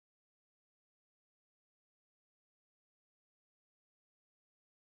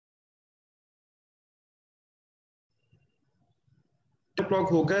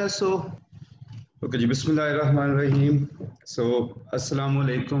o'clock हो गया, so okay ji, Bismillahirrahmanirrahim. So Assalamu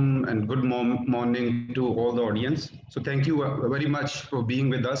alaikum and good morning to all the audience. So thank you very much for being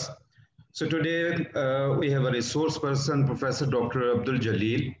with us. So today we have a resource person, Professor Dr. Abdul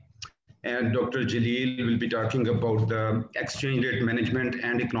Jalil, and Dr. Jalil will be talking about the exchange rate management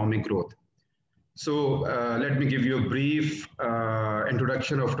and economic growth. So let me give you a brief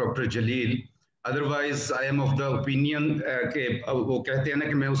introduction of Dr. Jalil. Otherwise, I am of the opinion कि वो कहते हैं ना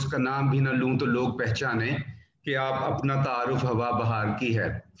कि मैं उसका नाम भी ना लूँ तो लोग पहचाने कि आप अपना तारुफ हवा बहार की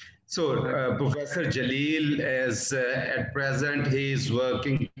है. So Professor Jalil is at present he is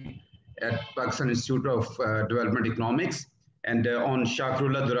working at Pakistan Institute of Development Economics and on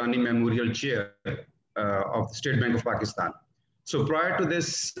Shakrullah Durrani Memorial Chair of the State Bank of Pakistan. So prior to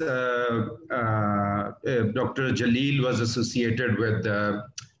this, Dr. Jalil was associated with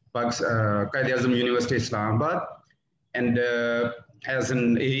Quaid-e-Azam University, Islamabad, and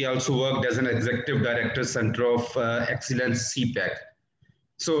he also worked as an executive director, Center of Excellence, CPEC.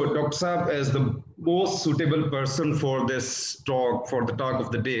 So Dr. Saab is the most suitable person for this talk, for the talk of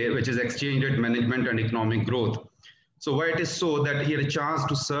the day, which is exchange rate management and economic growth. So why it is so that he had a chance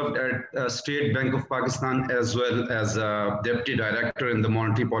to serve at State Bank of Pakistan as well as Deputy Director in the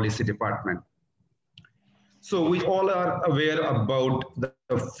Monetary Policy Department. So we all are aware about the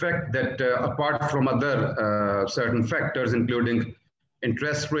fact that apart from other certain factors, including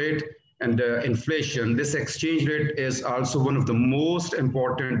interest rate and inflation, this exchange rate is also one of the most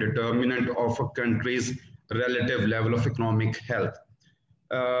important determinant of a country's relative level of economic health.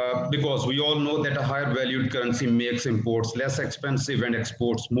 Because we all know that a higher valued currency makes imports less expensive and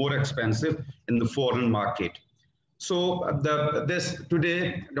exports more expensive in the foreign market. So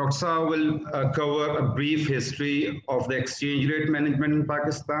today, Dr. Saab will cover a brief history of the exchange rate management in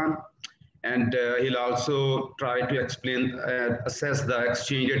Pakistan, and he'll also try to explain, assess the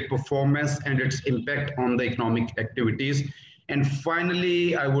exchange rate performance and its impact on the economic activities. And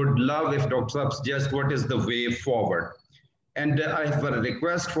finally, I would love if Dr. Saab suggests what is the way forward. And I have a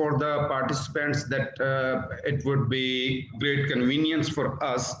request for the participants that it would be great convenience for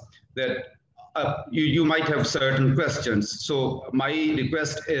us that you might have certain questions. So my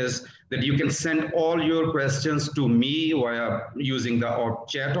request is that you can send all your questions to me via using the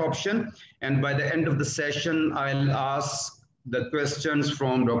chat option. And by the end of the session, I'll ask the questions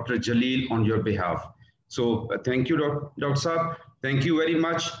from Dr. Jalil on your behalf. So thank you, Dr. Saab. Thank you very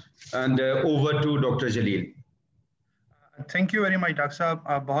much. And over to Dr. Jalil. Thank you very much doctor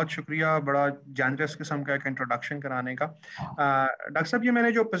साहब, बहुत शुक्रिया बड़ा जानरस किस्म का एक introduction कराने का. Doctor साहब, ये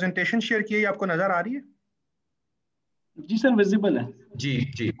मैंने जो प्रेजेंटेशन शेयर की है आपको नजर आ रही है? जी सर, विजिबल है. जी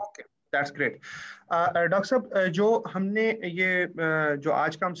जी, ओके, दैट्स ग्रेट. डॉक्टर साहब, जो हमने ये जो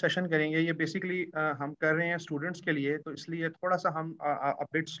आज का हम सेशन करेंगे ये बेसिकली हम कर रहे हैं स्टूडेंट्स के लिए, तो इसलिए थोड़ा सा हम a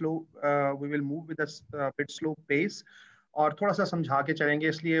bit slow, we will move with a bit slow pace और थोड़ा सा समझा के चलेंगे,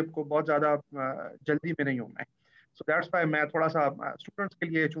 इसलिए आपको बहुत ज़्यादा जल्दी में नहीं हूँ मैं. सो दैट्स वाई मैं थोड़ा सा स्टूडेंट्स के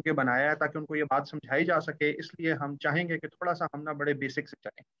लिए चूंकि बनाया है ताकि उनको ये बात समझाई जा सके, इसलिए हम चाहेंगे कि थोड़ा सा हम ना बड़े बेसिक से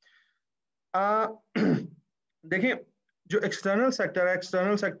चलें. देखिए, जो एक्सटर्नल सेक्टर है,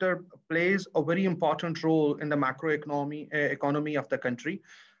 external sector plays a very important role in the macro economy of the country.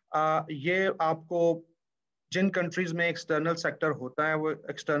 ये आपको जिन कंट्रीज में एक्सटर्नल सेक्टर होता है, वो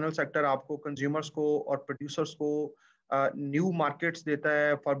एक्सटर्नल सेक्टर आपको कंज्यूमर्स को और प्रोड्यूसर्स को न्यू मार्केट्स देता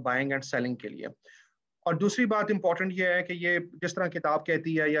है फॉर बाइंग एंड सेलिंग के लिए. और दूसरी बात इंपॉर्टेंट ये है कि ये जिस तरह किताब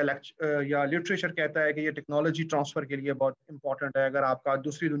कहती है या लिटरेचर कहता है कि ये टेक्नोलॉजी ट्रांसफर के लिए बहुत इंपॉर्टेंट है. अगर आपका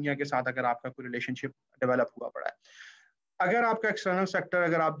दूसरी दुनिया के साथ अगर आपका कोई रिलेशनशिप डेवलप हुआ पड़ा है, अगर आपका एक्सटर्नल सेक्टर,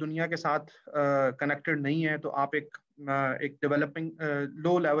 अगर आप दुनिया के साथ कनेक्टेड नहीं है, तो आप एक developing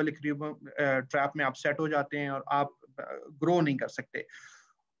low level equilibrium trap में आप सेट हो जाते हैं और आप ग्रो नहीं कर सकते.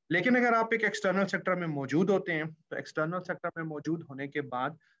 लेकिन अगर आप एक एक्सटर्नल सेक्टर में मौजूद होते हैं, तो एक्सटर्नल सेक्टर में मौजूद होने के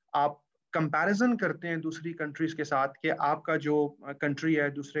बाद आप कंपैरिजन करते हैं दूसरी कंट्रीज के साथ कि आपका जो कंट्री है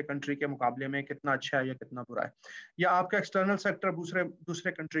दूसरे कंट्री के मुकाबले में कितना अच्छा है या कितना बुरा है, या आपका एक्सटर्नल सेक्टर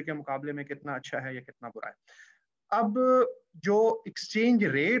दूसरे कंट्री के मुकाबले में कितना अच्छा है या कितना बुरा है. अब जो एक्सचेंज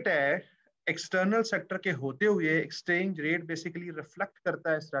रेट है एक्सटर्नल सेक्टर के होते हुए, एक्सचेंज रेट बेसिकली रिफ्लेक्ट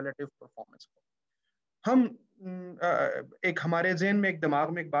करता है इस रिलेटिव परफॉर्मेंस को. हम एक हमारे ज़हन में, एक दिमाग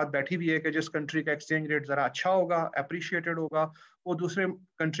में एक बात बैठी हुई है कि जिस कंट्री का एक्सचेंज रेट ज़रा अच्छा होगा, अप्रिशिएटेड होगा, वो दूसरे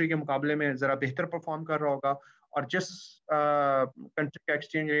कंट्री के मुकाबले में ज़रा बेहतर परफॉर्म कर रहा होगा, और जिस कंट्री का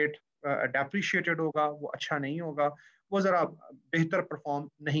एक्सचेंज रेट डेप्रिशिएटेड होगा, वो अच्छा नहीं होगा, वो ज़रा बेहतर परफॉर्म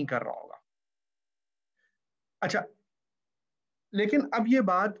नहीं कर रहा होगा. अच्छा, लेकिन अब ये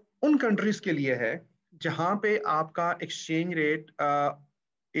बात उन कंट्रीज के लिए है जहां पे आपका एक्सचेंज रेट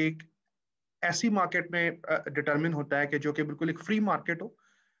एक ऐसी मार्केट में डिटरमिन होता है कि जो कि बिल्कुल एक फ्री मार्केट हो,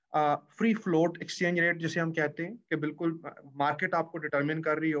 फ्री फ्लोट एक्सचेंज रेट जिसे हम कहते हैं, कि बिल्कुल मार्केट आपको डिटरमिन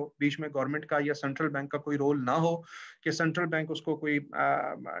कर रही हो, बीच में गवर्नमेंट का या सेंट्रल बैंक का कोई रोल ना हो, कि सेंट्रल बैंक उसको कोई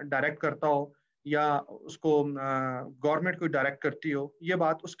डायरेक्ट करता हो या उसको गवर्नमेंट कोई डायरेक्ट करती हो। ये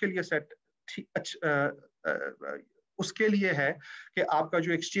बात उसके लिए सेट उसके लिए है कि आपका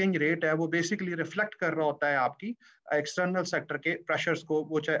जो एक्सचेंज रेट है वो बेसिकली रिफ्लेक्ट कर रहा होता है आपकी एक्सटर्नल सेक्टर के प्रेशर्स को,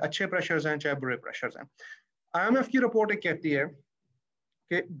 वो चाहे अच्छे प्रेशर्स हैं चाहे बुरे प्रेशर्स हैं। IMF की रिपोर्ट एक कहती है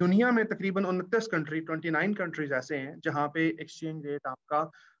कि दुनिया में तकरीबन 29 कंट्रीज ऐसे हैं जहां पे एक्सचेंज रेट आपका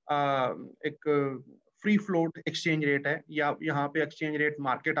एक फ्री फ्लोट एक्सचेंज रेट है, या यहाँ पे एक्सचेंज रेट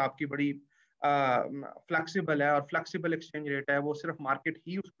मार्केट आपकी बड़ी फ्लेक्सिबल है, और फ्लेक्सिबल एक्सचेंज रेट है वो सिर्फ मार्केट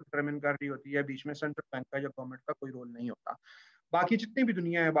ही उसको डिटरमिन कर रही होती है, बीच में सेंट्रल बैंक का या गवर्नमेंट का कोई रोल नहीं होता। बाकी जितनी भी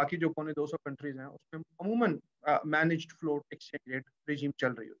दुनिया है, बाकी जो पौने 200 कंट्रीज हैं, उसमें अमूमन managed float exchange rate regime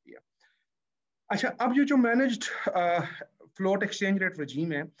चल रही होती है। अच्छा, अब ये जो managed float exchange rate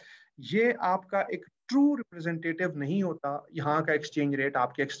regime है, ये आपका एक ट्रू रिप्रेजेंटेटिव नहीं होता यहाँ का एक्सचेंज रेट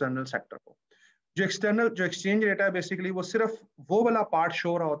आपके एक्सटर्नल सेक्टर को। जो एक्सचेंज रेट है बेसिकली वो सिर्फ वो वाला पार्ट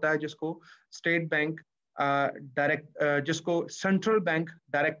शो रहा होता है जिसको स्टेट बैंक जिसको सेंट्रल बैंक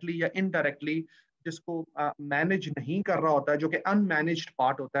डायरेक्टली या इनडायरेक्टली जिसको मैनेज नहीं कर रहा होता है, जो कि अनमैनेज्ड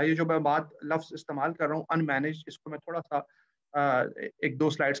पार्ट होता है। ये जो मैं बात लफ्ज इस्तेमाल कर रहा हूँ अनमैनेज्ड, इसको मैं थोड़ा सा एक दो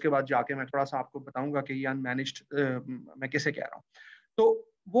स्लाइड्स के बाद जाके मैं थोड़ा सा आपको बताऊंगा कि ये अनमैनेज्ड मैं किसे कह रहा हूँ। तो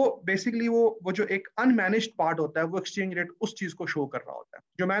वो बेसिकली वो जो एक अनमैनेज्ड पार्ट होता है वो एक्सचेंज रेट उस चीज को शो कर रहा होता है।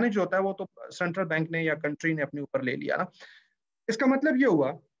 जो मैनेज होता है वो तो सेंट्रल बैंक ने या कंट्री ने अपने ऊपर ले लिया ना। इसका मतलब ये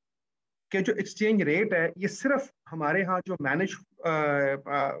हुआ कि जो एक्सचेंज रेट है ये सिर्फ हमारे यहाँ जो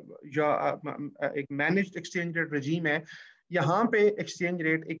एक मैनेज्ड एक्सचेंज रेट रजीम है, यहाँ पे एक्सचेंज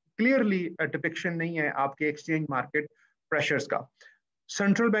रेट एक क्लियरली डिपिक्शन नहीं है आपके एक्सचेंज मार्केट प्रेशर्स का।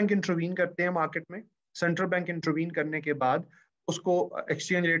 सेंट्रल बैंक इंटरवीन करते हैं मार्केट में, सेंट्रल बैंक इंटरवीन करने के बाद उसको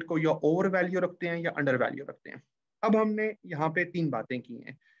एक्सचेंज रेट को या ओवर वैल्यू रखते हैं या अंडर वैल्यू रखते हैं। अब हमने यहाँ पे तीन बातें की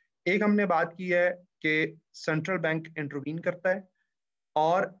हैं। एक हमने बात की है कि सेंट्रल बैंक इंटरवीन करता है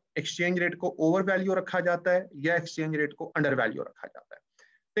और एक्सचेंज रेट को ओवर वैल्यू रखा जाता है या एक्सचेंज रेट को अंडर वैल्यू रखा जाता है।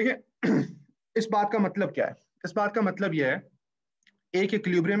 ठीक है, इस बात का मतलब क्या है? इस बात का मतलब यह है, एक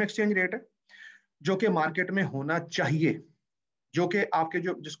इक्विलिब्रियम एक्सचेंज रेट है जो कि मार्केट में होना चाहिए, जो कि आपके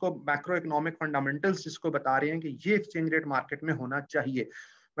जो जिसको मैक्रो इकोनॉमिक फंडामेंटल्स जिसको बता रहे हैं कि ये एक्सचेंज रेट मार्केट में होना चाहिए।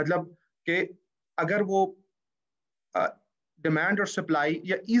 मतलब कि अगर वो डिमांड और सप्लाई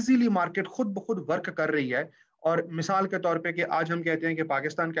या इजीली मार्केट खुद ब खुद वर्क कर रही है, और मिसाल के तौर पे कि आज हम कहते हैं कि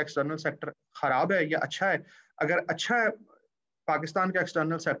पाकिस्तान का एक्सटर्नल सेक्टर खराब है या अच्छा है, अगर अच्छा है पाकिस्तान का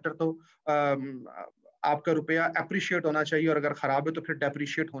एक्सटर्नल सेक्टर तो आपका रुपया अप्रिशिएट होना चाहिए, और अगर खराब है तो फिर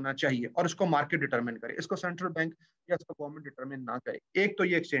डेप्रिशिएट होना चाहिए, और इसको मार्केट डिटरमिन करे, इसको सेंट्रल बैंक या इसको गवर्नमेंट डिटरमिन ना करे। एक तो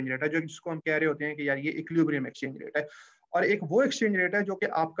ये एक्सचेंज रेट है जो जिसको हम कह रहे होते हैं कि यार ये इक्विलिब्रियम एक्सचेंज रेट है, और एक वो एक्सचेंज रेट है जो कि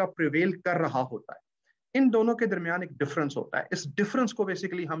आपका प्रिवेल कर रहा होता है। इन दोनों के दरमियान एक डिफरेंस होता है, इस डिफरेंस को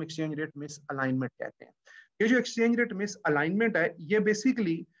बेसिकली हम एक्सचेंज रेट मिस अलाइनमेंट कहते हैं। ये जो एक्सचेंज रेट मिस अलाइनमेंट है ये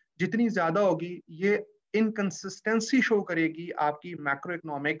बेसिकली जितनी ज्यादा होगी ये इनकंसिस्टेंसी शो करेगी आपकी मैक्रो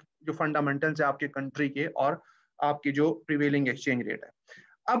इकोनॉमिक जो फंडामेंटल्स है आपके कंट्री के और आपकी जो प्रिवेलिंग एक्सचेंज रेट है।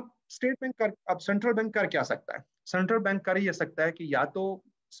 अब स्टेट बैंक कर अब सेंट्रल बैंक कर क्या सकता है? सेंट्रल बैंक कर ये सकता है कि या तो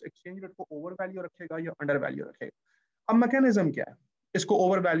एक्सचेंज रेट को ओवर वैल्यू रखेगा या अंडर वैल्यू रखेगा। अब मैकेनिज्म क्या है इसको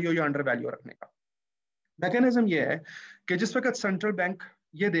ओवर वैल्यू या अंडर वैल्यू रखने का? मैकेनिज्म ये है कि जिस वक्त सेंट्रल बैंक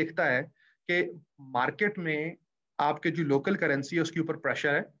ये देखता है कि मार्केट में आपके जो लोकल करेंसी है उसके ऊपर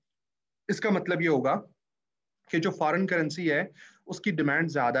प्रेशर है, इसका मतलब ये होगा कि जो फॉरेन करेंसी है उसकी डिमांड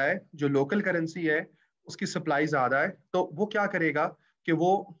ज्यादा है, जो लोकल करेंसी है उसकी सप्लाई ज्यादा है, तो वो क्या करेगा कि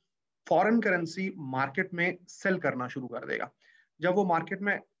वो फॉरेन करेंसी मार्केट में सेल करना शुरू कर देगा। जब वो मार्केट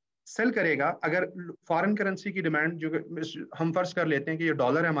में सेल करेगा, अगर फॉरेन करेंसी की डिमांड जो हम फर्ज कर लेते हैं कि ये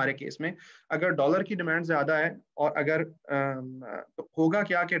डॉलर है हमारे केस में, अगर डॉलर की डिमांड ज्यादा है और अगर तो होगा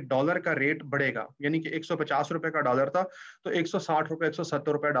क्या कि डॉलर का रेट बढ़ेगा, यानी कि 150 रुपए का डॉलर था तो 160 रुपए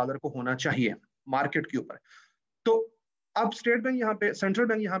 170 रुपए डॉलर को होना चाहिए मार्केट के ऊपर। तो अब स्टेट बैंक यहाँ पे सेंट्रल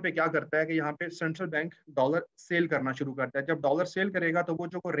बैंक यहाँ पे क्या करता है कि यहाँ पे सेंट्रल बैंक डॉलर सेल करना शुरू करता है। जब डॉलर सेल करेगा तो वो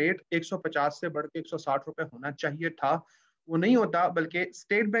जो रेट 150 से बढ़ के 160 रुपए होना चाहिए था वो नहीं होता, बल्कि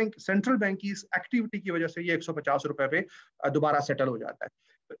स्टेट बैंक सेंट्रल बैंक की इस एक्टिविटी की वजह से ये 150 रुपए पे दोबारा सेटल हो जाता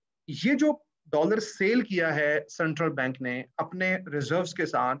है। ये जो डॉलर सेल किया है सेंट्रल बैंक ने अपने रिजर्व्स के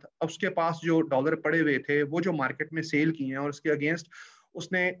साथ, उसके पास जो डॉलर पड़े हुए थे वो जो मार्केट में सेल किए हैं और उसके अगेंस्ट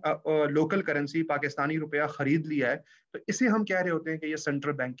उसने लोकल करेंसी पाकिस्तानी रुपया खरीद लिया है, तो इसे हम कह रहे होते हैं कि ये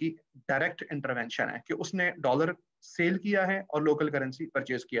सेंट्रल बैंक की डायरेक्ट इंटरवेंशन है कि उसने डॉलर सेल किया है और लोकल करेंसी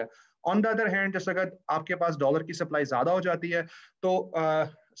परचेज किया। ऑन द अदर हैंड जैसे अगर आपके पास डॉलर की सप्लाई ज्यादा हो जाती है तो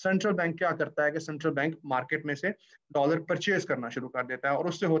सेंट्रल बैंक क्या करता है कि सेंट्रल बैंक मार्केट में से डॉलर परचेज करना शुरू कर देता है, और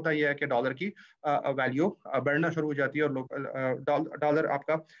उससे होता यह है कि डॉलर की वैल्यू बढ़ना शुरू हो जाती है, और लोकल डॉलर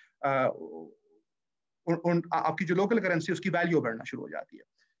आपका आपकी जो लोकल करेंसी उसकी वैल्यू बढ़ना शुरू हो जाती है।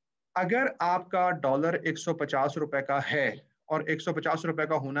 अगर आपका डॉलर 150 रुपए का है और 150 रुपए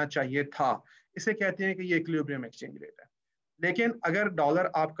का होना चाहिए था, इसे कहते हैं कि ये इक्विलिब्रियम एक्सचेंज रेट है। लेकिन अगर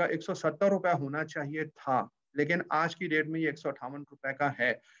डॉलर आपका 170 रुपए होना चाहिए था, लेकिन आज की डेट में ये 158 रुपए का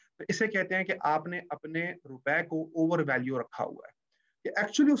है, तो इसे कहते हैं कि आपने अपने रुपए को ओवर वैल्यू रखा हुआ है। कि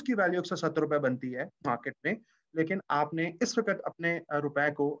एक्चुअली उसकी वैल्यू 170 रुपए बनती है मार्केट में, लेकिन आपने इस वक्त अपने रुपए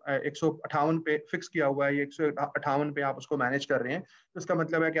को 158 पे फिक्स किया हुआ है, 158 पे आप उसको मैनेज कर रहे हैं, तो इसका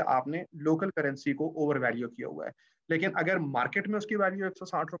मतलब है कि आपने लोकल करेंसी को ओवर वैल्यू किया हुआ है। लेकिन अगर मार्केट में उसकी वैल्यू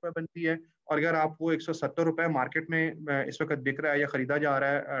 160 रुपए बनती है, और अगर आप वो 170 रुपए मार्केट में इस वक्त बिक रहा है या खरीदा जा रहा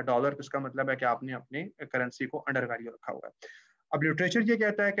है डॉलर, तो इसका मतलब है कि आपने अपने करेंसी को अंडर वैल्यू रखा हुआ है। अब लिटरेचर ये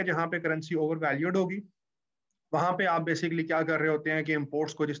कहता है कि जहां पे करेंसी ओवर वैल्यूड होगी, वहां पे आप बेसिकली क्या कर रहे होते हैं कि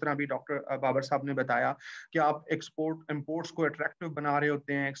इंपोर्ट्स को, जिस तरह अभी डॉक्टर बाबर साहब ने बताया कि आप इंपोर्ट्स को अट्रैक्टिव बना रहे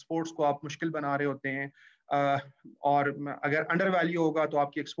होते हैं, एक्सपोर्ट्स को आप मुश्किल बना रहे होते हैं, और अगर अंडर वैल्यू होगा तो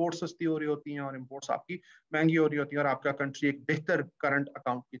आपकी एक्सपोर्ट सस्ती हो रही होती हैं और इंपोर्ट्स आपकी महंगी हो रही होती हैं, और आपका कंट्री एक बेहतर करंट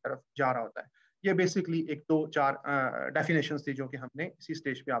अकाउंट की तरफ जा रहा होता है। ये बेसिकली एक दो चार डेफिनेशन थी जो कि हमने इसी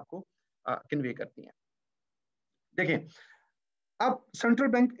स्टेज पे आपको कन्वे करती हैं। देखें, अब सेंट्रल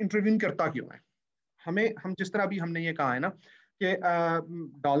बैंक इंटरव्यून करता क्यों है? हम जिस तरह भी हमने ये कहा है ना कि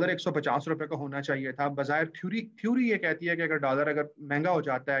डॉलर 150 रुपए का होना चाहिए था, बजाय थ्योरी ये कहती है कि अगर महंगा हो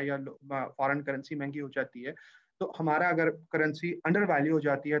जाता है या फॉरेन करेंसी महंगी हो जाती है, तो हमारा अगर करेंसी अंडर वैल्यू हो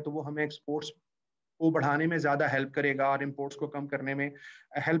जाती है तो वो हमें एक्सपोर्ट्स को बढ़ाने में ज़्यादा हेल्प करेगा और इम्पोर्ट्स को कम करने में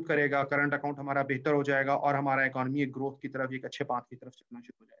हेल्प करेगा, करंट अकाउंट हमारा बेहतर हो जाएगा और हमारा इकॉनमी एक ग्रोथ की तरफ, एक अच्छे पाथ की तरफ चलना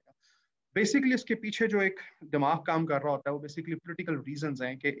शुरू हो जाएगा। बेसिकली इसके पीछे जो एक दिमाग काम कर रहा होता है वो बेसिकली पॉलिटिकल रीजंस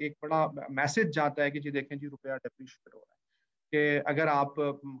हैं, कि एक बड़ा मैसेज जाता है कि जी देखें जी रुपया डेप्रिशिएट हो रहा है, कि अगर आप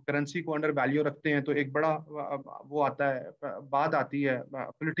करेंसी को अंडर वैल्यू रखते हैं तो एक बड़ा वो आता है, बात आती है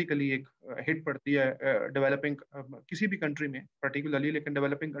पॉलिटिकली, एक हिट पड़ती है डेवलपिंग किसी भी कंट्री में पर्टिकुलरली, लेकिन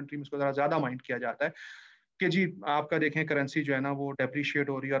डेवलपिंग कंट्री में इसको ज़रा ज़्यादा माइंड किया जाता है कि जी आपका देखें करेंसी जो है ना वो डेप्रिशिएट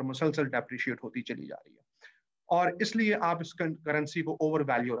हो रही है और मुसलसल डेप्रिशिएट होती चली जा रही है, और इसलिए आप इस करेंसी को ओवर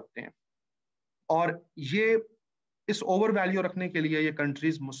वैल्यू रखते हैं। और ये इस ओवर वैल्यू रखने के लिए ये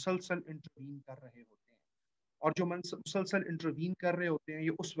कंट्रीज मुसलसल इंटरवीन कर रहे होते हैं, और जो मुसलसल इंटरवीन कर रहे होते हैं ये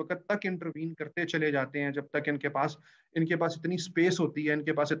उस वक्त तक इंटरवीन करते चले जाते हैं जब तक इनके पास इतनी स्पेस होती है,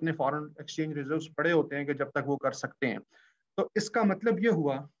 इनके पास इतने फॉरेन एक्सचेंज रिजर्व्स पड़े होते हैं कि जब तक वो कर सकते हैं। तो इसका मतलब ये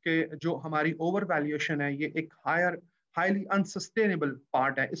हुआ कि जो हमारी ओवर वैल्यूएशन है ये एक हाईली अनसस्टेनेबल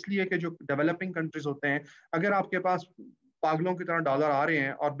पार्ट है, इसलिए कि जो डेवलपिंग कंट्रीज होते हैं, अगर आपके पास पागलों की तरह डॉलर आ रहे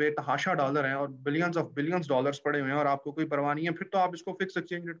हैं और बेतहाशा डॉलर हैं और बिलियंस डॉलर्स पड़े हुए हैं और आपको कोई परवाह नहीं है, फिर तो आप इसको फिक्स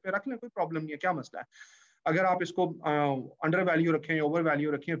एक्सचेंज रेट पे रख लें, कोई प्रॉब्लम नहीं है, क्या मसला है। अगर आप इसको अंडर वैल्यू रखें, ओवर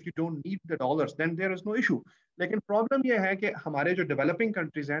वैल्यू रखें, if you don't need the dollars then there is no issue. लेकिन प्रॉब्लम यह है कि हमारे जो डेवलपिंग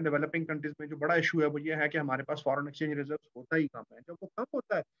कंट्रीज हैं, डेवलपिंग कंट्रीज में जो बड़ा इशू है वो ये है कि हमारे पास फॉरेन एक्सचेंज रिजर्व होता ही कम है। जब वो कम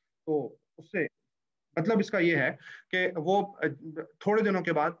होता है तो उससे मतलब इसका ये है कि वो थोड़े दिनों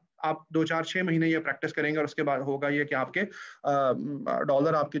के बाद आप 2 4 6 महीने ये प्रैक्टिस करेंगे और उसके बाद होगा ये कि आपके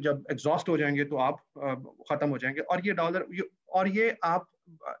डॉलर आपके जब एग्जॉस्ट हो जाएंगे तो आप खत्म हो जाएंगे। और ये आप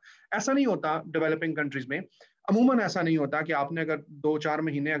ऐसा नहीं होता डेवलपिंग कंट्रीज में, अमूमन ऐसा नहीं होता कि आपने अगर 2 4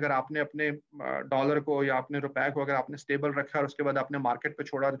 महीने अगर आपने अपने डॉलर को या अपने रुपए को अगर आपने स्टेबल रखा और उसके बाद आपने मार्केट पे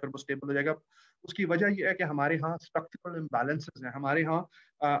छोड़ा तो फिर वो स्टेबल हो जाएगा। उसकी वजह यह है कि हमारे यहाँ स्ट्रक्चरल इम्बैलेंसेस हैं,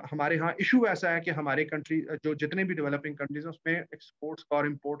 हमारे यहाँ इशू ऐसा है कि हमारे कंट्री जो जितने भी डेवलपिंग कंट्रीज हैं उसमें एक्सपोर्ट्स का और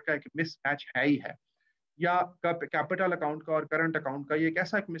इम्पोर्ट का एक मिसमैच है ही है, या कैपिटल अकाउंट का और करंट अकाउंट का ये एक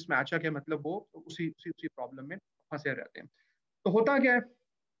ऐसा एक मिसमैच है कि मतलब वो उसी प्रॉब्लम में फंसे रहते हैं। तो होता क्या है,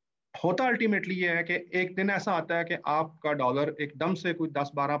 होता अल्टीमेटली ये है कि एक दिन ऐसा आता है कि आपका डॉलर एकदम से कोई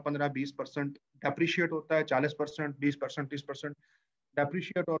 10 12 15 20% डेप्रिशिएट होता है, 40% 20% 30%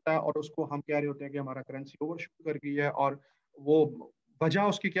 डेप्रिशिएट होता है, और उसको हम कह रहे होते हैं कि हमारा करेंसी ओवरशूट कर गई है। और वो वजह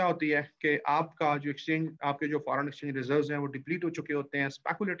उसकी क्या होती है कि आपके जो फॉरेन एक्सचेंज रिजर्व्स हैं वो डिप्लीट हो चुके होते हैं,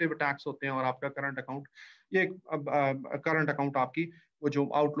 स्पेकुलेटिव अटैक्स होते हैं, और आपका करंट अकाउंट करंट अकाउंट आपकी वो जो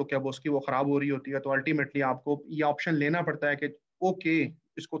आउटलुक है वो उसकी वो खराब हो रही होती है। तो अल्टीमेटली आपको ये ऑप्शन लेना पड़ता है कि ओके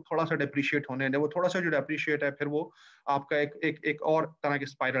इसको थोड़ा सा डेप्रिशिएट होने दें। वो थोड़ा सा जो डेप्रिशिएट है फिर वो आपका एक और तरह के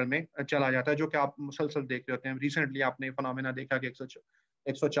स्पाइरल में चला जाता है, जो कि आप मुसलसल देख रहे होते हैं। रिसेंटली आपने फिनोमेना देखा कि 104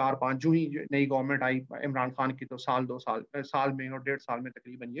 105 जो ही नई गवर्नमेंट आई इमरान खान की, तो साल में और 1.5 साल में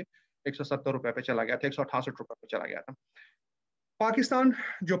तकरीबन ये 170 रुपए पे चला गया था, 168 रुपए पे चला गया था। पाकिस्तान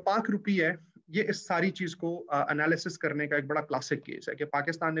जो पाक रुपी है ये इस सारी चीज को एनालिसिस करने का एक बड़ा क्लासिक केस है कि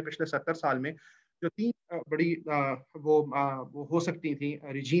पाकिस्तान ने पिछले 70 साल में जो तीन बड़ी वो हो सकती थी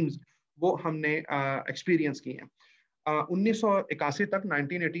रिजीम्स, वो हमने एक्सपीरियंस की हैं। 1981 तक,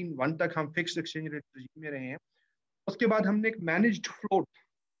 1981 तक हम फिक्स्ड एक्सचेंज रेट रिजीम में रहे हैं। उसके बाद हमने एक managed float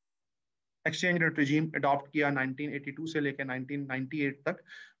exchange rate regime adopt किया 1982 से लेकर 1998 तक।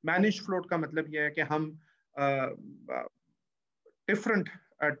 मैनेज फ्लोट का मतलब यह है कि हम डिफरेंट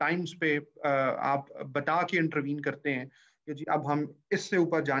टाइम्स पे आप बता के इंटरवीन करते हैं कि जी अब हम इससे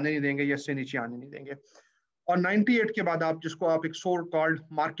ऊपर जाने नहीं देंगे या इससे नीचे आने नहीं देंगे। और 98 के बाद आप जिसको आप एक so called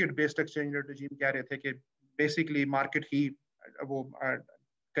market based exchange rate regime कह रहे थे कि बेसिकली मार्केट ही वो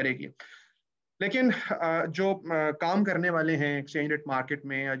करेगी। लेकिन जो काम करने वाले हैं एक्सचेंज रेट मार्केट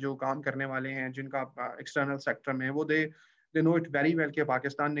में, या जो काम करने वाले हैं जिनका एक्सटर्नल सेक्टर में, वो they know it very well कि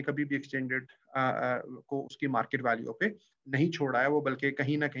पाकिस्तान ने कभी भी एक्सचेंज रेट को उसकी मार्केट वैल्यू पे नहीं छोड़ा है, वो बल्कि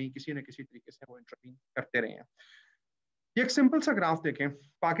कहीं ना कहीं किसी न किसी तरीके से वो इंटरवीन करते रहे हैं। ये एक सिंपल सा ग्राफ देखें,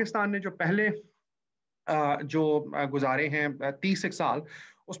 पाकिस्तान ने जो पहले जो गुजारे हैं 30 साल,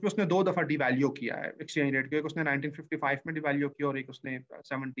 उसमें उसने 2 दफा डिवैल्यू किया है एक्सचेंज रेट को। एक उसने 1955 में डिवैल्यू किया और एक उसने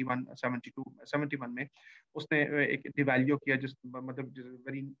 71 में उसने एक डिवैल्यू किया, जिस मतलब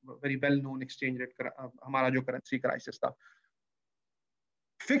very very well known exchange rate हमारा जो करेंसी क्राइसिस था।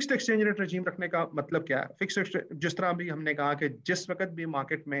 फिक्स्ड एक्सचेंज रेट रजीम रखने का मतलब क्या है? फिक्स्ड, जिस तरह भी हमने कहा कि जिस वक्त भी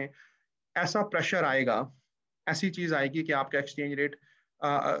मार्केट में ऐसा प्रेशर आएगा, ऐसी चीज आएगी कि आपका एक्सचेंज रेट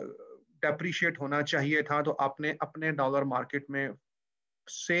डेप्रिशिएट होना चाहिए था, तो आपने अपने डॉलर मार्केट में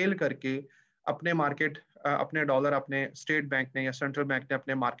सेल करके अपने डॉलर अपने स्टेट बैंक ने या सेंट्रल बैंक ने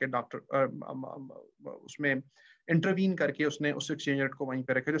अपने मार्केट डॉक्टर उसमें इंटरवीन करके उसने उस एक्सचेंज रेट को वहीं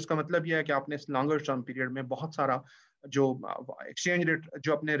पे रखे। जिसका मतलब यह है कि आपने इस लॉन्गर टर्म पीरियड में बहुत सारा जो एक्सचेंज रेट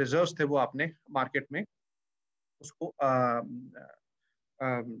जो अपने रिजर्व्स थे वो आपने मार्केट में उसको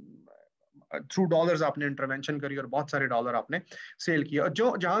थ्रू डॉलर्स आपने इंटरवेंशन करी और बहुत सारे डॉलर आपने सेल किया। और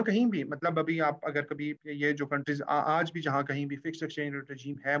जो जहां कहीं भी, मतलब अभी आप अगर कभी ये जो कंट्रीज आज भी जहां कहीं भी फिक्स्ड एक्सचेंज रेट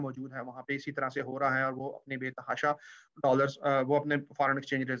रजीम है मौजूद है, वहां पे इसी तरह से हो रहा है, और वो अपने बेतहाशा डॉलर्स वो अपने फॉरेन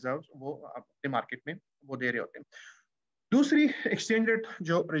एक्सचेंज रिजर्व वो अपने मार्केट में वो दे रहे होते हैं। दूसरी एक्सचेंज रेट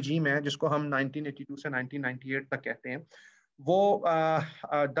जो रजीम है जिसको हम 1982 से 1998 तक कहते हैं, वो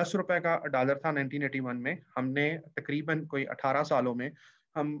 10 रुपए का डॉलर था 1981 में। हमने तकरीबन कोई 18 सालों में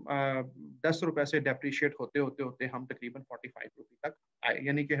हम 10 रुपए से डेप्रिशिएट होते होते होते हम तकरीबन 45 रुपए तक आए।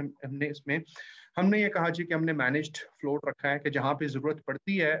 यानी कि हमने इसमें हमने ये कहा जी कि हमने मैनेज्ड फ्लोट रखा है कि जहाँ पे ज़रूरत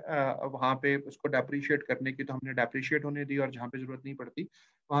पड़ती है वहाँ पे उसको डेप्रिशिएट करने की तो हमने डेप्रिशिएट होने दी, और जहाँ पे ज़रूरत नहीं पड़ती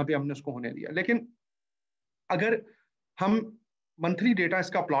वहाँ पे हमने उसको होने दिया। लेकिन अगर हम मंथली डेटा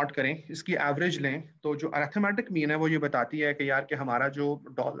इसका प्लॉट करें, इसकी एवरेज लें, तो जो अरिथमेटिक मीन है वो ये बताती है कि यार कि हमारा जो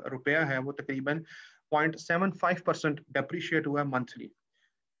रुपया है वो तकरीबन 0.75% डेप्रिशिएट हुआ है मंथली।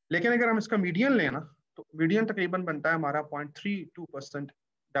 लेकिन अगर हम इसका मीडियन लें ना, तो मीडियन तकरीबन बनता है हमारा 0.32%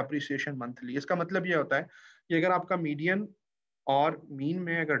 डेप्रिसिएशन मंथली। इसका मतलब ये होता है कि अगर आपका मीडियन और मीन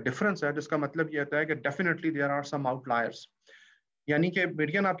में अगर डिफरेंस है, जिसका मतलब ये होता है कि definitely there are some outliers. यानी कि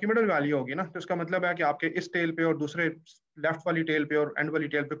मीडियन आपकी मिडिल वैल्यू होगी ना, तो इसका मतलब है कि आपके इस टेल पे और दूसरे लेफ्ट वाली टेल पे और एंड वाली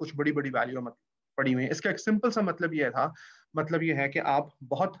टेल पे कुछ बड़ी बड़ी वैल्यू पड़ी हुई है। इसका एक सिंपल सा मतलब ये था, मतलब ये है कि आप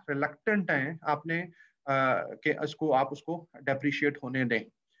बहुत रिलक्टेंट हैं आपने कि इसको आप उसको डेप्रिशिएट होने दें।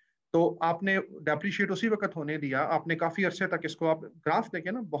 तो आपने डेप्रिशिएट उसी वक्त होने दिया, आपने काफी अरसे तक इसको, आप ग्राफ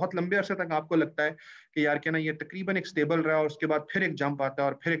देखें ना, बहुत लंबे अरसे तक आपको लगता है कि यार क्या ना ये तकरीबन एक स्टेबल रहा, और उसके बाद फिर एक जंप आता है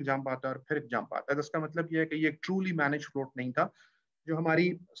और फिर एक जंप आता है और फिर एक जंप आता है। तो इसका मतलब ये है कि ये एक ट्रूली मैनेज फ्लोट नहीं था। जो हमारी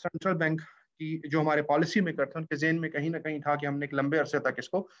सेंट्रल बैंक की जो हमारे पॉलिसी मेकर थे उनके जेन में कहीं ना कहीं था कि हमने एक लंबे अरसे तक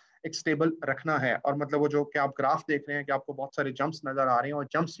इसको एक स्टेबल रखना है। और मतलब वो जो कि आप ग्राफ देख रहे हैं कि आपको बहुत सारे जंप्स नजर आ रहे हैं, और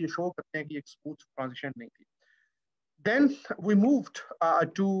जंप्स ये शो करते हैं कि एक स्मूथ ट्रांजिशन नहीं थी। Then we moved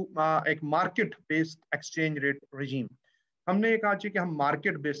to एक market based exchange rate regime. हमने ये कहा कि हम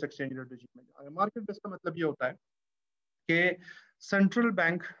market based exchange rate regime में जा रहे हैं। मार्केट बेस्ड का मतलब ये होता है कि सेंट्रल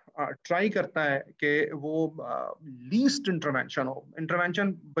बैंक ट्राई करता है कि वो लीस्ट इंटरवेंशन हो।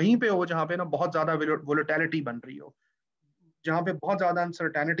 इंटरवेंशन वहीं पे हो जहाँ पे ना बहुत ज्यादा वोलेटिलिटी बन रही हो, जहाँ पे बहुत ज्यादा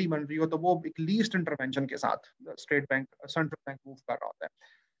अनसर्टेनिटी बन रही हो, तो वो एक लीस्ट इंटरवेंशन के साथ state bank central bank move कर रहा होता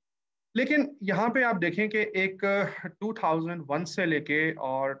है। लेकिन यहाँ पे आप देखें कि एक 2001 से लेके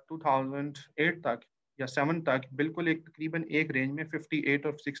और 2008 तक या 7 तक बिल्कुल एक तकरीबन एक रेंज में 58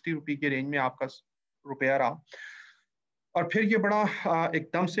 और 60 रुपए के रेंज में आपका रुपया रहा। और फिर ये बड़ा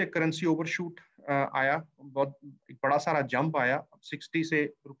एकदम से करेंसी ओवरशूट आया, बहुत एक बड़ा सारा जंप आया 60 से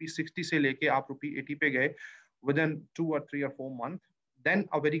 ₹60 से लेके आप ₹80 पे गए विद इन 2 और 3 और 4 month. Then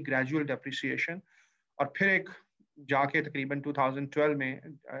a very gradual depreciation, और फिर एक जाके तकरीबन 2012 में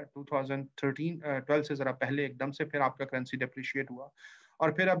 2013 12 से ज़रा पहले एकदम से फिर आपका करेंसी डेप्रिशिएट हुआ।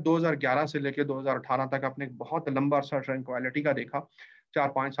 और फिर अब 2011 से लेकर 2018 तक आपने एक बहुत लंबा अरसा ट्रैंक्विलिटी का देखा,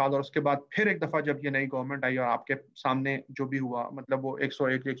 4-5 साल, और उसके बाद फिर एक दफा जब ये नई गवर्नमेंट आई और आपके सामने जो भी हुआ, मतलब वो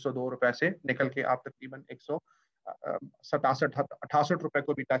 101 102 रुपए से निकल के आप तकरीबन 167-68 रुपए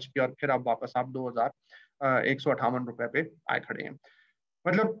को भी टच किया, और फिर आप वापस आप 2158 रुपए पे आए खड़े हैं।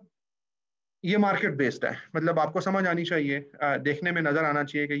 मतलब ये मार्केट बेस्ड है, मतलब आपको समझ आनी चाहिए, देखने में नजर आना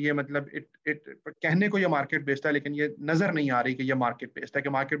चाहिए कि ये मतलब इट कहने को ये मार्केट बेस्ड है, लेकिन ये नजर नहीं आ रही कि ये मार्केट बेस्ड है, कि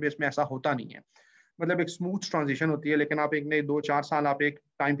मार्केट बेस्ड में ऐसा होता नहीं है। मतलब एक स्मूथ ट्रांजिशन होती है, लेकिन आप एक नए 2-4 साल आप एक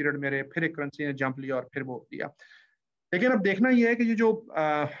टाइम पीरियड में रहे, फिर एक करेंसी ने जंप लिया और फिर वो दिया। लेकिन अब देखना यह है कि ये जो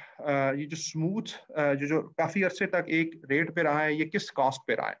स्मूथ जो काफी अरसे तक एक रेट पे रहा है, ये किस कॉस्ट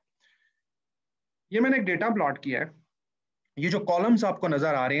पे रहा है। ये मैंने एक डेटा प्लॉट किया है। ये जो कॉलम्स आपको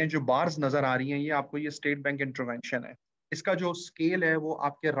नजर आ रहे हैं, जो बार्स नजर आ रही हैं, ये आपको ये स्टेट बैंक इंटरवेंशन है। इसका जो स्केल है वो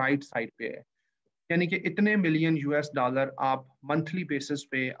आपके राइट साइड पे है, यानी कि इतने मिलियन US डॉलर आप मंथली बेसिस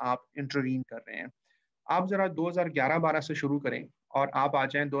पे आप इंटरवीन कर रहे हैं। आप जरा 2011-12 से शुरू करें और आप आ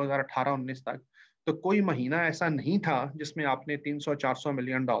जाएं 2018-19 तक, तो कोई महीना ऐसा नहीं था जिसमें आपने 300-400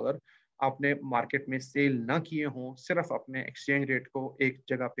 मिलियन डॉलर आपने मार्केट में सेल ना किए हों, सिर्फ अपने एक्सचेंज रेट को एक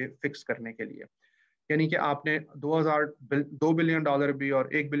जगह पे फिक्स करने के लिए। यानी कि आपने 2 बिलियन डॉलर भी और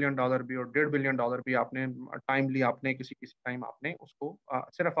 1 बिलियन डॉलर भी और 1.5 बिलियन डॉलर भी आपने टाइमली आपने किसी किसी टाइम आपने उसको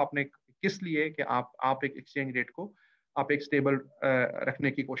सिर्फ आपने किस लिए कि आप एक एक्सचेंज रेट को आप एक स्टेबल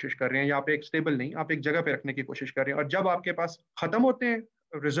रखने की कोशिश कर रहे हैं, या आप एक स्टेबल नहीं, आप एक जगह पे रखने की कोशिश कर रहे हैं। और जब आपके पास खत्म होते हैं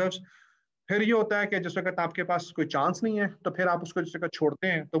रिजर्व्स, फिर ये होता है कि जिस वक्त आपके पास कोई चांस नहीं है, तो फिर आप उसको जिस वक्त छोड़ते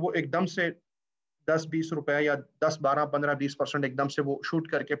हैं तो वो एकदम से 10-20 रुपए या 10-12-15-20% एकदम से वो शूट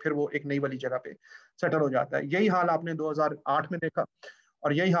करके फिर वो एक नई वाली जगह पे सेटल हो जाता है। यही हाल आपने 2008 में देखा,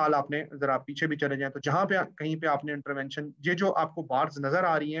 और यही हाल आपने जरा पीछे भी चले जाएं तो जहां पे कहीं पे आपने इंटरवेंशन, ये जो आपको बार्स नजर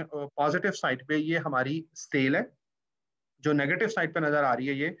आ रही हैं पॉजिटिव साइड पे, ये हमारी सेल है। जो नेगेटिव साइड पे नजर आ रही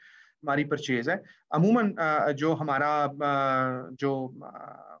है, ये हमारी परचेज है। अमूमन जो हमारा जो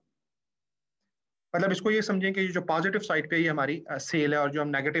मतलब इसको ये समझें कि ये जो पॉजिटिव साइड पे ये हमारी सेल है, और जो हम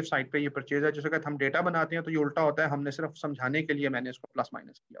नेगेटिव साइड पे ये परचेज है। जैसे अगर हम डेटा बनाते हैं तो ये उल्टा होता है, हमने सिर्फ समझाने के लिए मैंने इसको प्लस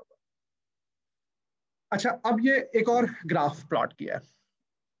माइनस किया हुआ। अच्छा, अब ये एक और ग्राफ प्लॉट किया है,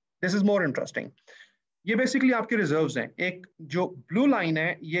 दिस इज मोर इंटरेस्टिंग। ये बेसिकली आपके रिजर्व्स हैं। एक जो ब्लू लाइन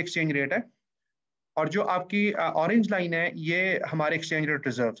है ये एक्सचेंज रेट है, और जो आपकी ऑरेंज लाइन है ये हमारे एक्सचेंज रेट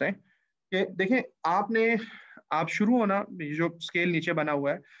रिजर्व्स हैं। ये देखें आपने, आप शुरू होना, ये जो स्केल नीचे बना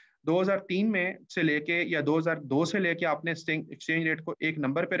हुआ है 2003 में से लेके या 2002 से लेके आपने एक्सचेंज रेट को एक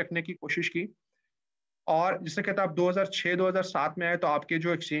नंबर पे रखने की कोशिश की, और जिससे कहता है आप 2006-2007 में आए तो आपके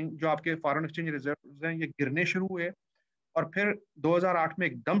जो आपके फॉरेन एक्सचेंज रिजर्व हैं ये गिरने शुरू हुए, और फिर 2008 में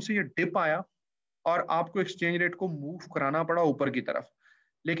एकदम से ये डिप आया और आपको एक्सचेंज रेट को मूव कराना पड़ा ऊपर की तरफ।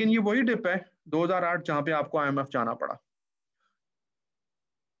 लेकिन ये वही डिप है 2008 जहां पे आपको IMF जाना पड़ा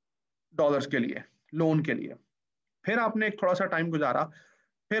डॉलर्स के लिए, लोन के लिए। फिर आपने एक थोड़ा सा टाइम गुजारा,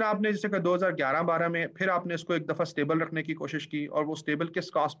 फिर आपने जैसे कि 2011-12 में फिर आपने इसको एक दफा स्टेबल रखने की कोशिश की, और वो स्टेबल किस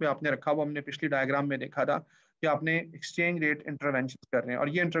कॉस्ट पे आपने रखा वो हमने पिछली डायग्राम में देखा था कि आपने एक्सचेंज रेट इंटरवेंशन कर रहे हैं, और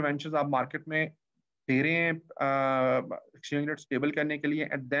ये इंटरवेंशन आप मार्केट में दे रहे हैं एक्सचेंज रेट स्टेबल करने के लिए।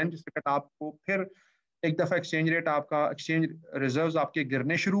 एंड देन जिसके कहता आपको फिर एक दफा एक्सचेंज रेट आपका एक्सचेंज रिजर्व्स आपके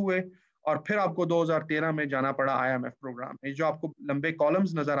गिरने शुरू हुए, और फिर आपको 2013 में जाना पड़ा IMF प्रोग्राम में। जो आपको लंबे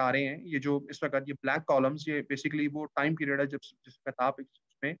कॉलम्स नजर आ रहे हैं, ये जो इस वक्त ये ब्लैक कॉलम्स, ये बेसिकली वो टाइम पीरियड है जब जिसमें आप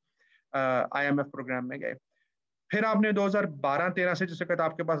इसमें IMF प्रोग्राम में गए। फिर आपने 2012-13 से जिससे कहता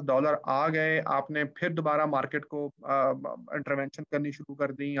आपके पास डॉलर आ गए, आपने फिर दोबारा मार्केट को इंटरवेंशन करनी शुरू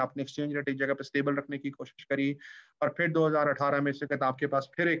कर दी, आपने एक्सचेंज रेट एक जगह पे स्टेबल रखने की कोशिश करी, और फिर 2018 में से कहता आपके पास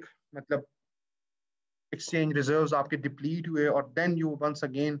फिर एक मतलब एक्सचेंज रिजर्व्स आपके डिप्लीट हुए, और then you once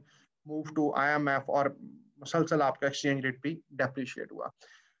again move to IMF, और मुसलसल आपका एक्सचेंज रेट भी डेप्रिशिएट हुआ।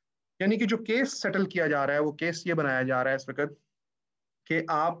 यानी कि जो केस सेटल किया जा रहा है वो केस ये बनाया जा रहा है इस वक्त कि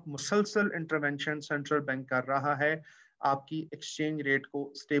आप मुसलसल इंटरवेंशन सेंट्रल बैंक कर रहा है आपकी एक्सचेंज रेट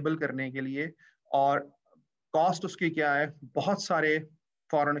को स्टेबल करने के लिए, और कॉस्ट उसकी क्या है, बहुत सारे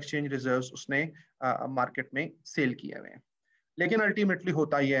फॉरेन एक्सचेंज रिजर्व्स उसने मार्केट में सेल किए हुए हैं। लेकिन अल्टीमेटली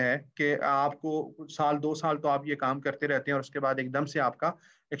होता यह है कि आपको साल 2 साल तो आप ये काम करते रहते हैं, और उसके बाद एकदम से आपका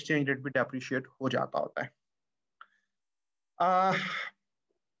एक्सचेंज रेट भी डेप्रिशिएट हो जाता होता है।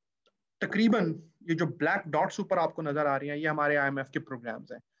 तकरीबन ये जो ब्लैक डॉट्स ऊपर आपको नजर आ रही हैं ये हमारे IMF के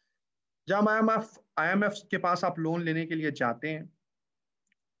प्रोग्राम्स हैं। जब IMF के पास आप लोन लेने के लिए जाते हैं,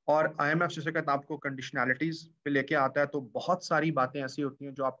 और IMF जैसे कहता आपको कंडीशनैलिटीज पे लेके आता है, तो बहुत सारी बातें ऐसी होती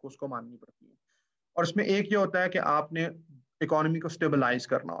हैं जो आपको उसको माननी पड़ती हैं। और इसमें एक ये होता है कि आपने इकोनॉमी को स्टेबलाइज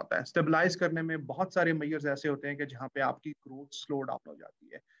करना होता है। स्टेबलाइज करने में बहुत सारे मेजर्स ऐसे होते हैं कि जहाँ पे आपकी ग्रोथ स्लो डाउन हो जाती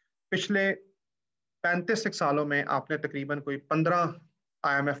है। पिछले 35 सालों में आपने तकरीबन कोई 15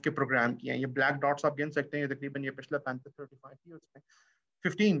 IMF के प्रोग्राम किए हैं। ये ब्लैक डॉट्स आप गिन सकते हैं, तकरीबन ये पिछले 35 ईयर्स में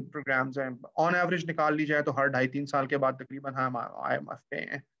 15 प्रोग्राम्स हैं। ऑन एवरेज निकाल ली जाए तो हर 2.5-3 साल के बाद तकरीबन हम IMF के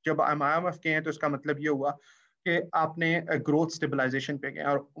हैं। जब हम IMF के हैं तो इसका मतलब ये हुआ कि आपने ग्रोथ स्टेबलाइजेशन पे गए।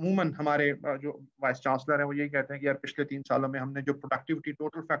 और अमूमन हमारे जो वाइस चांसलर हैं वो यही कहते हैं कि यार पिछले 3 सालों में हमने जो प्रोडक्टिविटी,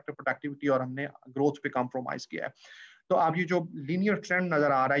 टोटल फैक्टर प्रोडक्टिविटी और हमने ग्रोथ पे कॉम्प्रोमाइज किया है। तो आप ये जो लीनियर ट्रेंड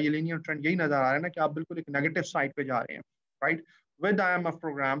नजर आ रहा है, ये लीनियर ट्रेंड यही नजर आ रहा है ना कि आप बिल्कुल एक नेगेटिव साइड पे जा रहे हैं, राइट, विद IMF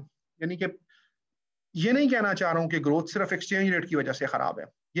प्रोग्राम। यानी कि ये नहीं कहना चाह रहा हूँ कि ग्रोथ सिर्फ एक्सचेंज रेट की वजह से खराब है,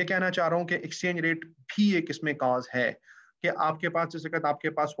 ये कहना चाह रहा हूँ कि एक्सचेंज रेट भी एक इसमें काज है कि आपके पास जैसे कहते आपके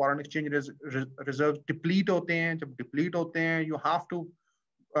पास फॉरेन एक्सचेंज रिजर्व डिप्लीट होते हैं। जब डिप्लीट होते हैं यू हैव टू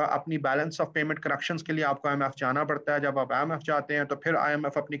अपनी बैलेंस ऑफ पेमेंट करेक्शंस के लिए आपको IMF जाना पड़ता है। जब आप IMF जाते हैं तो फिर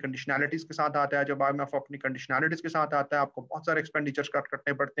IMF अपनी कंडीशनैलिटीज के साथ आता है। जब IMF अपनी कंडीशनैलिटीज के साथ आता है आपको बहुत सारे एक्सपेंडिचर्स कट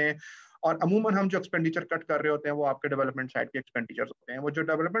करने पड़ते हैं। और अमूमन हम जो एक्सपेंडिचर कट कर रहे होते हैं वो आपके डेवलपमेंट साइड के एक्सपेंडिचर्स होते हैं। वो जो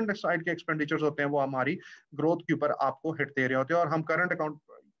डेवलपमेंट साइड के एक्सपेंडिचर्स होते हैं वो हमारी ग्रोथ के ऊपर आपको हिट दे रहे होते हैं। और हम करंट अकाउंट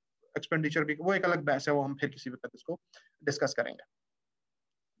एक्सपेंडिचर भी, वो एक अलग बहस है, वो हम फिर किसी वक्त इसको डिस्कस करेंगे।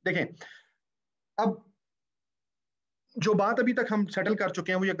 देखें, अब जो बात अभी तक हम सेटल कर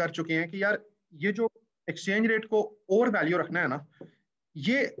चुके हैं वो ये कर चुके हैं कि यार ये जो एक्सचेंज रेट को ओवर वैल्यू रखना है ना,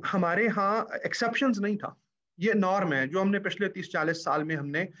 ये हमारे यहाँ एक्सेप्शंस नहीं था, ये नॉर्म है जो हमने पिछले 30-40 साल में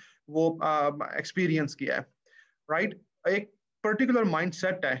हमने वो एक्सपीरियंस किया है, राइट। एक पर्टिकुलर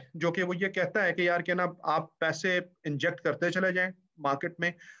माइंडसेट है जो कि वो ये कहता है कि यार क्या ना आप पैसे इंजेक्ट करते चले जाएं मार्केट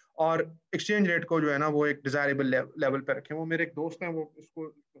में और एक्सचेंज रेट को जो है ना वो एक डिजायरेबल लेवल पर रखें। वो मेरे एक दोस्त हैं, वो इसको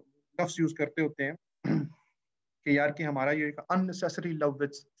लफ्ज यूज करते होते हैं कि यार कि हमारा ये unnecessary love with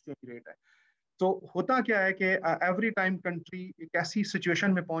exchange rate है। तो होता क्या है कि एवरी टाइम कंट्री एक ऐसी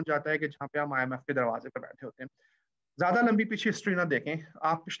सिचुएशन में पहुंच जाता है कि जहाँ पे हम IMF के दरवाजे पर बैठे होते हैं। ज्यादा लंबी पीछे हिस्ट्री ना देखें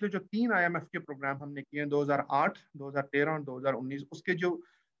आप, पिछले जो 3 IMF के प्रोग्राम हमने किए 2008, 2013 और 2019, उसके जो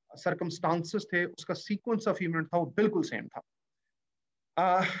सर्कमस्टांसेस थे, उसका सीक्वेंस ऑफ इवेंट था वो बिल्कुल सेम था।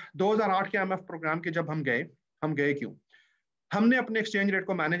 2008 के IMF प्रोग्राम के जब हम गए क्यों? हमने अपने एक्सचेंज रेट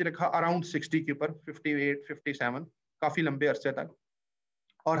को मैनेज रखा अराउंड 60 के ऊपर, 58, 57, काफी लंबे अरसे तक।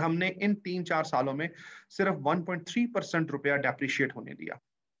 और हमने इन 3-4 सालों में सिर्फ 1.3% रुपया डेप्रिशिएट होने दिया।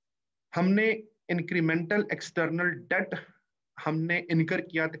 हमने इंक्रीमेंटल एक्सटर्नल डेट हमने इनकर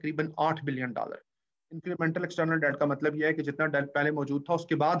किया तकरीबन $8 बिलियन। इंक्रीमेंटल एक्सटर्नल डेट का मतलब यह है कि जितना डेट पहले मौजूद था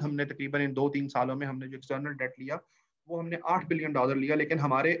उसके बाद हमने तकरीबन इन 2-3 सालों में हमने जो एक्सटर्नल डेट लिया वो हमने $8 बिलियन लिया। लेकिन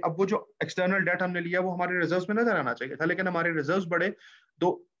हमारे अब वो जो एक्सटर्नल डेट हमने लिया वो हमारे रिजर्व्स में नजर आना चाहिए था, लेकिन हमारे रिजर्व्स बढ़े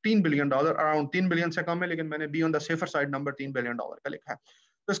 3 बिलियन डॉलर, अराउंड 3 बिलियन से कम है, लेकिन मैंने be on the safer side number $3 billion का लिखा है।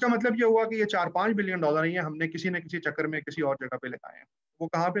 तो इसका मतलब ये हुआ कि ये 4-5 बिलियन डॉलर ही है हमने किसी न किसी चक्कर में किसी और जगह पे लगाए हैं। वो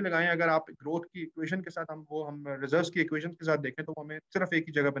कहाँ पे लगाए हैं? अगर आप ग्रोथ की इक्वेशन के साथ हम रिजर्व्स की इक्वेशन के साथ देखें तो हमें सिर्फ एक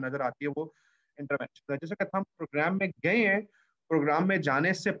ही जगह पे नजर आती है, वो इंटरवेंशन। जैसे कि हम प्रोग्राम में गए हैं, प्रोग्राम में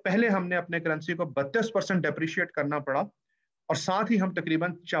जाने से पहले हमने अपने करेंसी को 32% डेप्रिशिएट करना पड़ा और साथ ही हम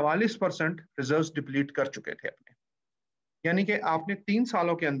तकरीबन 44% रिजर्व्स डिप्लीट कर चुके थे अपने। यानी कि आपने 3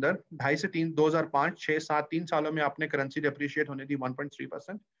 सालों के अंदर 2.5 से 3, 2005, 6, 7, 3 सालों में आपने करेंसी डेप्रिशिएट होने दी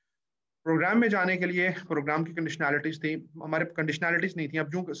 1.3%। प्रोग्राम में जाने के लिए प्रोग्राम की कंडीशनैलिटीज थी, हमारे कंडीशनैलिटीज नहीं थी। अब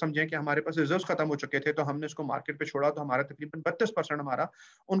जो समझें कि हमारे पास रिजर्व्स खत्म हो चुके थे तो हमने उसको मार्केट पे छोड़ा, तो हमारा तकरीबन 32% हमारा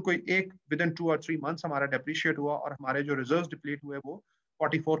उनको एक विदिन 2 और 3 मंथ्स हमारा डेप्रिशिएट हुआ और हमारे जो रिजर्व्स डिप्लीट हुए वो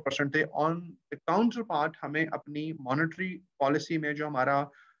 44% थे। ऑन द काउंटर पार्ट हमें अपनी मॉनेटरी पॉलिसी में जो हमारा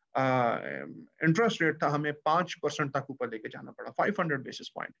इंटरेस्ट रेट था हमें 5% तक ऊपर लेके जाना पड़ा, 500 बेसिस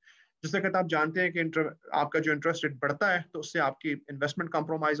पॉइंट। जिससे कहते आप जानते हैं कि आपका जो इंटरेस्ट रेट बढ़ता है तो उससे आपकी इन्वेस्टमेंट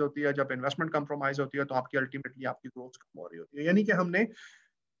कंप्रोमाइज होती है। जब इन्वेस्टमेंट कंप्रोमाइज होती है तो आपकी अल्टीमेटली आपकी ग्रोथ कम हो रही होती है। यानी कि हमने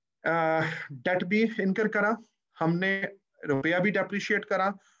डेट भी इनकर करा, हमने रुपया भी डेप्रिशिएट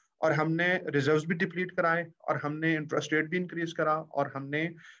करा और हमने रिजर्व्स भी डिप्लीट कराए और हमने इंटरेस्ट रेट भी इंक्रीज करा और हमने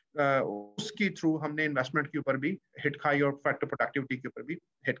उसकी थ्रू हमने इन्वेस्टमेंट के ऊपर भी हिट खाई और फैक्टर प्रोडक्टिविटी के ऊपर भी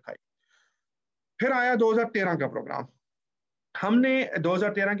हिट खाई। फिर आया 2013 का प्रोग्राम। हमने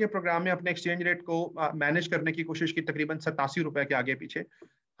 2013 के प्रोग्राम में अपने एक्सचेंज रेट को मैनेज करने की कोशिश की, तकरीबन 87 रुपए के आगे पीछे।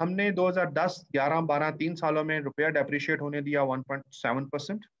 हमने 2010, 11, 12, 3 सालों में रुपया डेप्रिशिएट होने दिया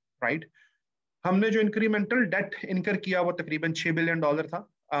 1.7%, राइट। हमने जो इंक्रीमेंटल डेट इनकर किया वो तकरीबन $6 बिलियन था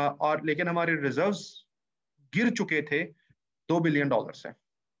और लेकिन हमारे रिजर्व्स गिर चुके थे $2 बिलियन से,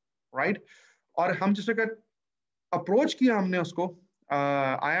 राइट। और हम जिस वक्त अप्रोच किया हमने उसको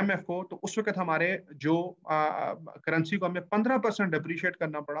IMF को, तो उस वक्त हमारे जो करेंसी को हमें 15% डेप्रिशिएट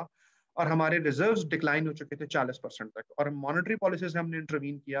करना पड़ा और हमारे रिजर्व्स डिक्लाइन हो चुके थे 40% तक। और मॉनेटरी पॉलिसी से हमने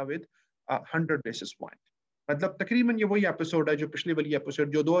इंटरवीन किया विद 100 बेसिस पॉइंट। मतलब तकरीबन ये वही एपिसोड है जो पिछली वाली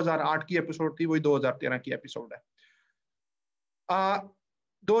एपिसोड, जो 2008 की एपिसोड थी, वही 2013 की एपिसोड है।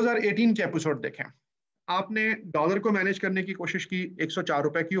 2018 के एपिसोड देखें, आपने डॉलर को मैनेज करने की कोशिश की 104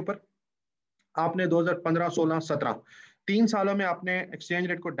 रुपए के ऊपर। आपने 2015, 16, 17 3 सालों में आपने एक्सचेंज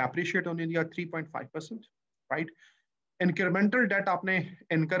रेट को डेप्रिशिएट होने दिया 3.5%, राइट। इंक्रीमेंटल डेट आपने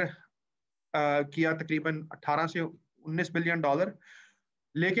इनकर किया तकरीबन 18 से 19 बिलियन डॉलर,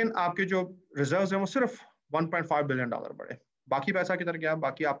 लेकिन आपके जो रिजर्व्स हैं वो सिर्फ 1.5 बिलियन डॉलर बढ़े। बाकी पैसा किधर गया?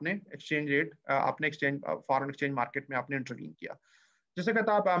 बाकी आपने एक्सचेंज रेट, आपने एक्सचेंज फॉरेन एक्सचेंज मार्केट में आपने इंटरवीन किया। जैसे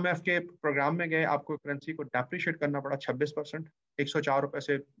कहता आप IMF के प्रोग्राम में गए, आपको करेंसी को डेप्रिशिएट करना पड़ा 26%, 104 रुपए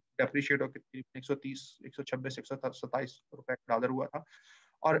से डेप्रिशिएट होकर 130, 126, 127 रुपए डॉलर हुआ था,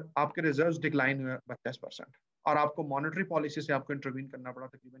 और आपके रिजर्व्स डिक्लाइन हुए 32%, और आपको मॉनेटरी पॉलिसी से आपको इंटरवीन करना पड़ा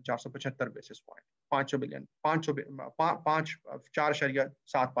तकरीबन 475 बेसिस पॉइंट, 500 बिलियन,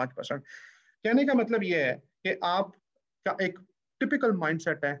 4.75%। कहने का मतलब ये है कि आप का एक टिपिकल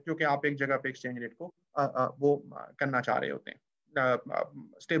माइंडसेट है जो कि आप एक जगह पे एक्सचेंज रेट को वो करना चाह रहे होते हैं,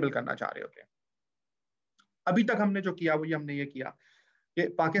 स्टेबल करना चाह रहे होते हैं। अभी तक हमने जो किया वो ये हमने ये किया कि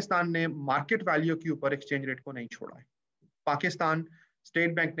पाकिस्तान ने मार्केट वैल्यू के ऊपर एक्सचेंज रेट को नहीं छोड़ा है। पाकिस्तान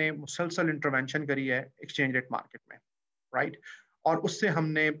स्टेट बैंक ने मुसलसल इंटरवेंशन करी है एक्सचेंज रेट मार्केट में, राइट, और उससे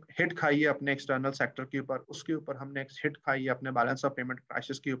हमने हिट खाई है अपने एक्सटर्नल सेक्टर के ऊपर, उसके ऊपर हमने हिट खाई है अपने बैलेंस ऑफ पेमेंट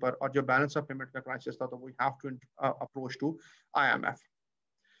क्राइसिस के ऊपर, और जो बैलेंस ऑफ पेमेंट का क्राइसिस था तो we have to approach to IMF।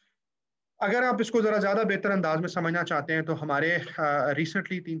 अगर आप इसको जरा ज्यादा बेहतर अंदाज में समझना चाहते हैं तो हमारे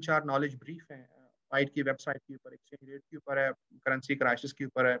रिसेंटली 3-4 नॉलेज ब्रीफ हैं वाइट की वेबसाइट के ऊपर, एक्सचेंज रेट के ऊपर है, करेंसी क्राइसिस के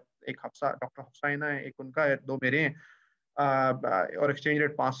ऊपर है। एक हफ्सा डॉक्टर हफ्साइना है, एक उनका है, 2 मेरे हैं, और एक्सचेंज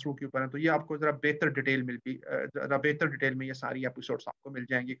रेट पास थ्रू के ऊपर है। तो ये आपको जरा बेहतर डिटेल में ये सारी एपिसोड्स आपको मिल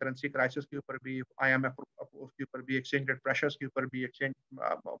जाएंगी, करेंसी क्राइसिस के ऊपर भी, IMF के ऊपर भी, एक्सचेंज रेट प्रेशर्स के ऊपर भी, एक्सचेंज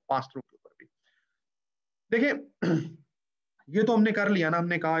पास थ्रू के ऊपर भी। देखिए ये तो हमने कर लिया ना,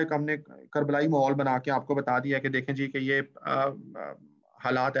 हमने कहा एक हमने करबलाई माहौल बना के आपको बता दिया कि देखें जी कि ये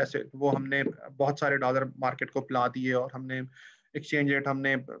हालात ऐसे, वो हमने बहुत सारे डॉलर मार्केट को पिला दिए, और हमने एक्सचेंज रेट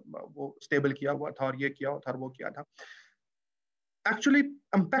हमने वो स्टेबल किया हुआ था, और ये किया हुआ था, और वो किया था। एक्चुअली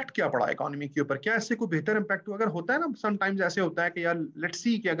इम्पैक्ट क्या पड़ा इकोनॉमी के ऊपर? क्या इससे कोई बेहतर इम्पैक्ट हुआ? अगर होता है ना, समटाइम्स ऐसे होता है कि यार लेट्स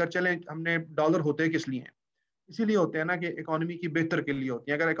सी कि अगर चले, हमने डॉलर होते किस लिए हैं? इसीलिए होते हैं ना कि इकोनॉमी की बेहतर के लिए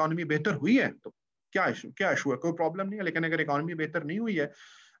होती है। अगर इकोनॉमी बेहतर हुई है तो क्या इशू है? कोई प्रॉब्लम नहीं है। लेकिन अगर इकोनॉमी बेहतर नहीं हुई है,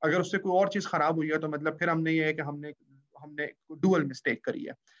 अगर उससे कोई और चीज खराब हुई है, तो मतलब फिर हमने ये है कि हमने हमने डुअल मिस्टेक करी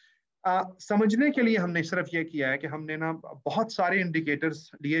है। समझने के लिए हमने सिर्फ ये किया है कि हमने ना बहुत सारे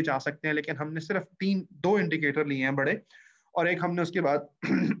इंडिकेटर्स लिए जा सकते हैं, लेकिन हमने सिर्फ 2 इंडिकेटर लिए हैं बड़े, और एक हमने उसके बाद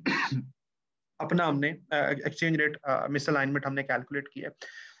अपना हमने एक्सचेंज रेट मिसअलाइनमेंट हमने कैलकुलेट किया।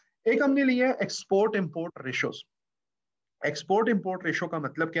 एक हमने लिया है export import ratios. Export import ratio का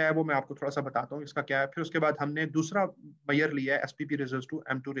मतलब क्या है वो मैं आपको थोड़ा सा बताता हूँ इसका क्या है। फिर उसके बाद हमने दूसरा मेजर लिया है SPP ratios to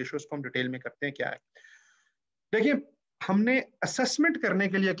M2 ratios को हम डिटेल में करते हैं क्या है। देखिए हमने असेसमेंट करने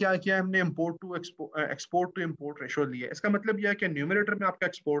के लिए क्या किया, हमने एक्सपोर्ट टू इंपोर्ट रेशो लिया। इसका मतलब यह है कि न्यूमरेटर में आपका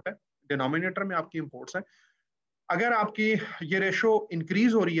एक्सपोर्ट है, डिनोमिनेटर में आपकी इंपोर्ट्स है। अगर आपकी ये रेशो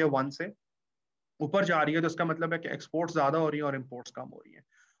इंक्रीज हो रही है 1 से ऊपर जा रही है, तो इसका मतलब है कि एक्सपोर्ट्स ज्यादा हो रही है और इंपोर्ट्स कम हो रही है।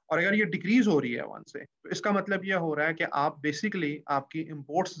 और अगर ये डिक्रीज हो रही है 1 से, तो इसका मतलब ये हो रहा है कि आप बेसिकली आपकी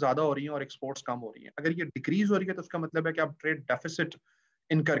इंपोर्ट्स ज्यादा हो रही हैं और एक्सपोर्ट्स कम हो रही हैं। अगर ये डिक्रीज हो रही है तो इसका मतलब है कि आप ट्रेड डेफिसिट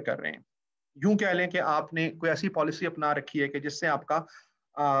इनकर कर रहे हैं। यूं कह लें कि आपने कोई ऐसी पॉलिसी अपना रखी है कि जिससे आपका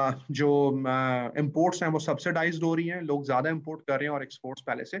जो इंपोर्ट्स हैं वो सब्सिडाइज्ड हो रही हैं, लोग ज्यादा इंपोर्ट कर रहे हैं और एक्सपोर्ट्स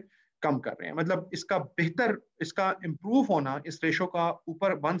पहले से कम कर रहे हैं। मतलब इसका बेहतर, इसका इम्प्रूव होना, इस रेशो का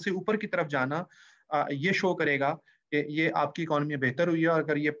ऊपर 1 से ऊपर की तरफ जाना, ये शो करेगा कि ये आपकी इकोनॉमी बेहतर हुई है। और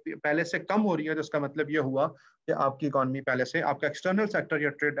अगर ये पहले से कम हो रही है तो इसका मतलब ये हुआ कि आपकी इकोनॉमी पहले से, आपका एक्सटर्नल सेक्टर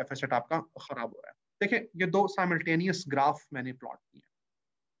या ट्रेड डेफिसिट आपका खराब हो रहा है। देखिए ये 2 साइमल्टेनियस ग्राफ मैंने प्लॉट किए।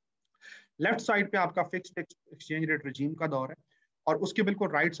 लेफ्ट साइड पे आपका फिक्स्ड एक्सचेंज रेट रिजीम का दौर है, और उसके बिल्कुल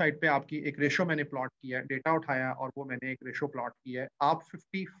राइट साइड पे आपकी एक रेशो मैंने प्लॉट किया है, डेटा उठाया और वो मैंने एक रेशो प्लॉट किया है। आप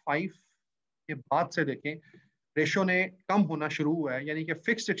 55 के बाद से देखें रेशो ने कम होना शुरू हुआ है, यानी कि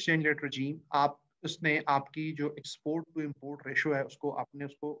फिक्स्ड एक्सचेंज रेट रिजीम, आप उसने आपकी जो एक्सपोर्ट टू इंपोर्ट रेशो है उसको आपने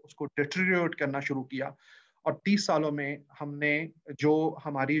उसको डिटेरियोरेट करना शुरू किया। और 30 सालों में हमने जो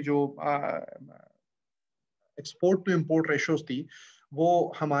हमारी जो एक्सपोर्ट टू इंपोर्ट रेशोज थी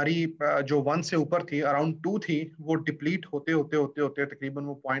वो हमारी जो 1 से ऊपर थी, अराउंड 2 थी, वो डिप्लीट होते होते होते होते तकरीबन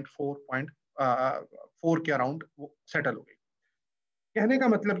वो 0.4 के अराउंड वो सेटल हो गई। कहने का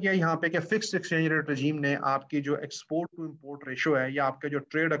मतलब यह यहाँ पे कि फिक्स्ड एक्सचेंज रेट रजीम ने आपकी जो एक्सपोर्ट टू इंपोर्ट रेशो है, या आपका जो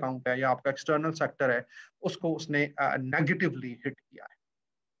ट्रेड अकाउंट है, या आपका एक्सटर्नल सेक्टर है, उसको उसने नेगेटिवली हिट किया है।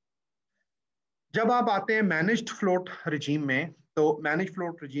 जब आप आते हैं मैनेज्ड फ्लोट रजीम में, तो मैनेज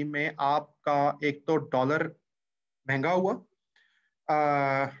फ्लोट रजीम में आपका एक तो डॉलर महंगा हुआ,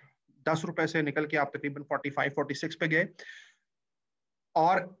 10 रुपए से निकल के आप तकरीबन 45-46 पे गए,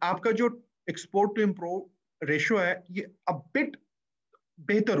 और आपका जो एक्सपोर्ट टू इम्पोर्ट रेशियो है ये अब बिट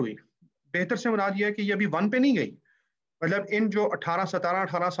बेहतर हुई। बेहतर से मुराद ये है कि ये अभी 1 पे नहीं गई, मतलब इन जो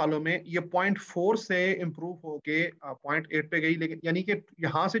 18 सालों में ये 0.4 से इम्प्रूव होके 0.8 पे गई। लेकिन यानी कि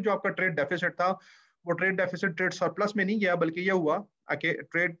यहाँ से जो आपका ट्रेड डेफिसिट था वो ट्रेड डेफिसिट ट्रेड सरप्लस में नहीं गया, बल्कि ये हुआ कि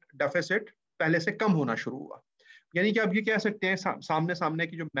ट्रेड डेफिसिट पहले से कम होना शुरू हुआ। यानी कि अब ये कह सकते हैं सामने सामने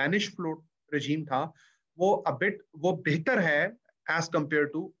की जो मैनेज फ्लोट रेजीम था वो अबिट वो बेहतर है as compare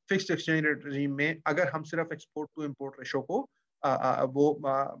to fixed exchange rate regime में, अगर हम सिर्फ एक्सपोर्ट टू इम्पोर्ट रेशो को वो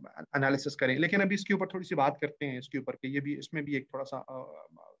एनालिसिस करें। लेकिन अभी इसके ऊपर थोड़ी सी बात करते हैं इसके ऊपर कि ये भी इसमें भी एक थोड़ा सा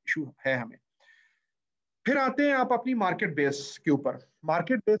इशू है हमें। फिर आते हैं आप अपनी मार्केट बेस के ऊपर।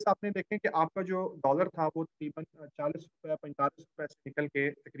 मार्केट बेस आपने देखें कि आपका जो डॉलर था वो तकरीबन 40 रुपये 45 रुपये से निकल के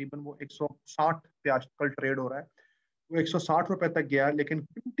तकरीबन वो 160 पे आजकल ट्रेड हो रहा है। वो 160 रुपये तक गया, लेकिन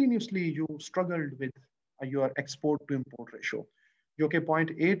continuously you struggled with your export to import ratio जो कि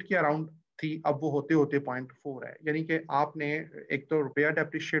 0.8 के अराउंड थी, अब वो होते होते 0.4 है। यानी कि आपने एक तो रुपया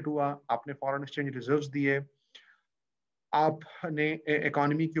डेप्रिशिएट हुआ, आपने फॉरेन एक्सचेंज रिजर्व्स दिए, आपने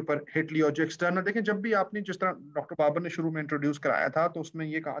इकोनॉमी के ऊपर हिट लिया। और जो एक्सटर्नल देखें, जब भी आपने जिस तरह डॉक्टर बाबर ने शुरू में इंट्रोड्यूस कराया था तो उसमें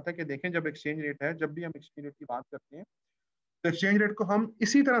ये कहा था कि देखें जब एक्सचेंज रेट है, जब भी हम एक्सचेंज रेट की बात करते हैं तो एक्सचेंज रेट को हम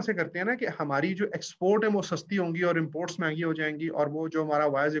इसी तरह से करते हैं ना कि हमारी जो एक्सपोर्ट है वो सस्ती होंगी और इंपोर्ट्स महंगी हो जाएंगी, और वो जो हमारा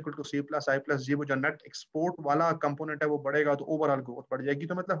y is equal to C plus I plus जी, वो जो नेट एक्सपोर्ट वाला कंपोनेंट है वो बढ़ेगा तो ओवरऑल ग्रोथ बढ़ जाएगी।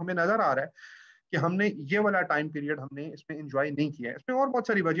 तो मतलब हमें नजर आ रहा है कि हमने ये वाला टाइम पीरियड हमने इसमें एंजॉय नहीं किया है। इसमें और बहुत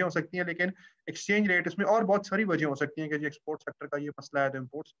सारी वजह हो सकती हैं, लेकिन एक्सचेंज रेट इसमें और बहुत सारी वजह हो सकती हैं कि जो एक्सपोर्ट सेक्टर का ये मसला है तो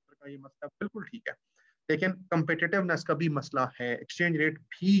इम्पोर्ट सेक्टर का ये मसला है, बिल्कुल ठीक है। लेकिन कंपिटिटिवनेस का भी मसला है, एक्सचेंज रेट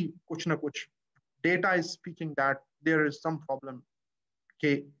भी कुछ ना कुछ data is speaking that there is some problem कि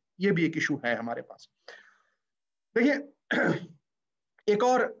ये भी एक इशू है हमारे पास। देखिए एक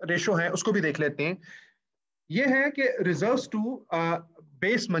और रेशो है उसको भी देख लेते हैं। ये है कि reserves to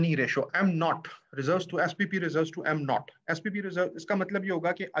base money ratio M nought, reserves to SBP, reserves to M nought. SBP reserve, इसका मतलब ये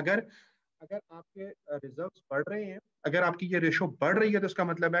होगा कि अगर अगर आपके रिजर्व्स बढ़ रहे हैं, अगर आपकी ये रेशो बढ़ रही है तो इसका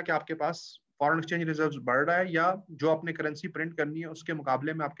मतलब है कि आपके पास फॉरेन एक्सचेंज रिजर्व्स बढ़ रहा है, या जो आपने करेंसी प्रिंट करनी है उसके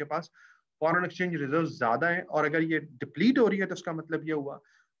मुकाबले में आपके पास फॉरेन एक्सचेंज रिजर्व ज्यादा है। और अगर ये डिप्लीट हो रही है तो इसका मतलब ये हुआ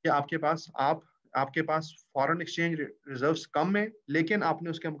कि आपके पास फॉरेन एक्सचेंज रिजर्व्स कम है, लेकिन आपने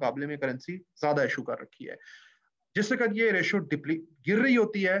उसके मुकाबले में करेंसी ज्यादा इशू कर रखी है। जिस वक्त ये रेशो गिर रही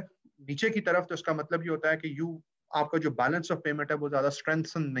होती है नीचे की तरफ तो इसका मतलब ये होता है कि आपका जो बैलेंस ऑफ पेमेंट है वो ज्यादा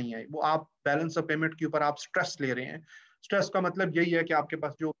स्ट्रेंथन नहीं है, वो आप बैलेंस ऑफ पेमेंट के ऊपर आप स्ट्रेस ले रहे हैं। स्ट्रेस का मतलब यही है कि आपके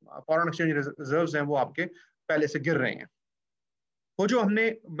पास जो फॉरेन एक्सचेंज रिजर्व्स हैं वो आपके पहले से गिर रहे हैं। वो जो हमने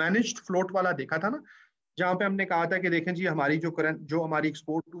मैनेज्ड फ्लोट वाला देखा था ना, जहां पे हमने कहा था कि देखें जी हमारी जो हमारी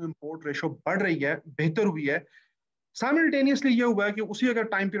एक्सपोर्ट टू इम्पोर्ट रेशो बढ़ रही है, बेहतर हुई है, साइमल्टेनियसली ये हुआ है कि उसी अगर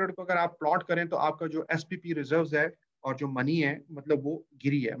टाइम पीरियड को अगर आप प्लॉट करें तो आपका जो एसपीपी रिजर्व्स है और जो मनी है मतलब वो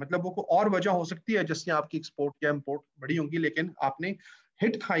गिरी है। मतलब वो कोई और वजह हो सकती है जिससे आपकी एक्सपोर्ट या इम्पोर्ट बढ़ी होंगी, लेकिन आपने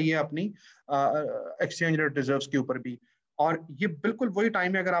हिट खाई है अपनी एक्सचेंज रेट रिजर्व्स के ऊपर भी। और ये बिल्कुल वही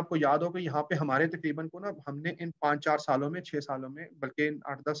टाइम है, अगर आपको याद हो कि यहाँ पे हमारे तकरीबन को ना हमने इन 5-4 सालों में 6 सालों में बल्कि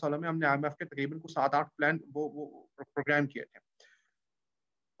 8-10 सालों में हमने IMF के तकरीबन को 7-8 प्लान वो प्रोग्राम किए थे।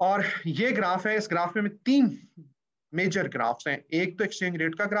 और ये ग्राफ है, इस ग्राफ में 3 मेजर ग्राफ्स हैं। एक तो एक्सचेंज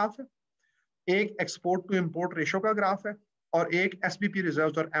रेट का ग्राफ है, एक एक्सपोर्ट टू इम्पोर्ट रेशो का ग्राफ है, और एक एसपीपी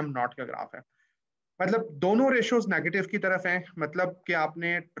रिजर्व्स और एम नॉट का ग्राफ है। मतलब दोनों रेशोज नेगेटिव की तरफ हैं, मतलब कि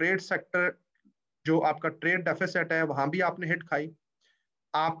आपने ट्रेड सेक्टर जो आपका ट्रेड डेफिसिट है वहां भी आपने हिट खाई,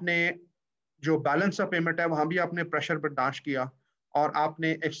 आपने जो बैलेंस ऑफ पेमेंट है वहां भी आपने प्रेशर बर्दाश्त किया, और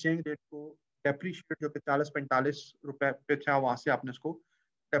आपने एक्सचेंज रेट को डेप्रीशिएट जो कि 40-45 रुपए पे था वहां से आपने उसको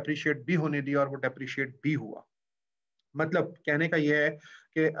डेप्रीशिएट भी होने दिया, और वो डेप्रीशिएट भी हुआ। मतलब कहने का ये है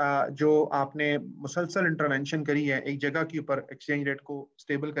कि जो आपने मुसलसल इंटरवेंशन करी है एक जगह के ऊपर एक्सचेंज रेट को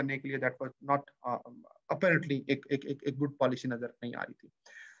स्टेबल करने के लिए, दैट वाज नॉट अपेरेंटली एक गुड पॉलिसी नजर नहीं आ रही थी।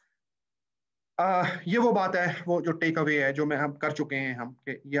 ये वो बात है, वो जो टेक अवे है जो मैं हम कर चुके हैं हम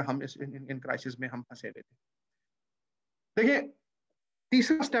कि ये हम इन क्राइसिस में हम फंसे हुए थे। देखिए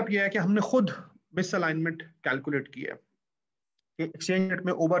तीसरा स्टेप ये है कि हमने खुद मिसअलाइनमेंट कैलकुलेट की है कि एक्सचेंज रेट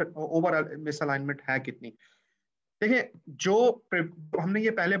में ओवर मिसअलाइनमेंट है कितनी। देखिए जो हमने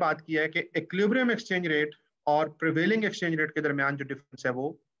ये पहले बात किया है कि इक्विलिब्रियम एक्सचेंज रेट और प्रिवेलिंग एक्सचेंज रेट के दरमियान जो डिफरेंस है वो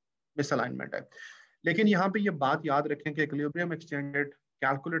मिसअलाइनमेंट है। लेकिन यहाँ पे ये बात याद रखें कि इक्विलिब्रियम एक्सचेंज रेट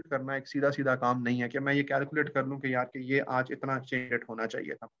कैलकुलेट करना एक सीधा सीधा काम नहीं है कि मैं ये कैलकुलेट कर लूँ कि यार कि ये आज इतना एक्सचेंज रेट होना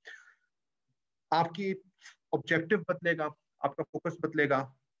चाहिए था। आपकी ऑब्जेक्टिव बदलेगा, आपका फोकस बदलेगा,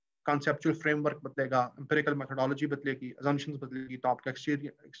 कॉन्सेप्चुअल फ्रेमवर्क बदलेगा, एम्पिरिकल मेथोडोलॉजी बदलेगी, अजम्पशंस बदलेगी, तो आपका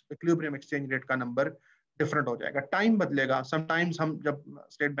इक्विलिब्रियम एक्सचेंज रेट का नंबर डिफरेंट हो जाएगा। टाइम बदलेगा, समटाइम्स हम जब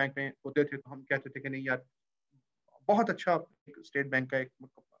स्टेट बैंक में होते थे तो हम कहते थे कि नहीं यार बहुत अच्छा स्टेट बैंक का एक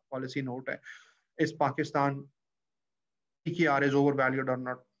पॉलिसी नोट है, इस Pakistan PKR is over valued और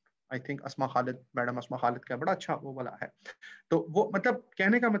not. I think Asma Khalid, madam Asma Khalid का बड़ा अच्छा वो वाला है। तो वो मतलब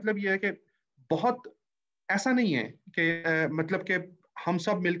कहने का मतलब ये है कि बहुत ऐसा नहीं है कि मतलब कि हम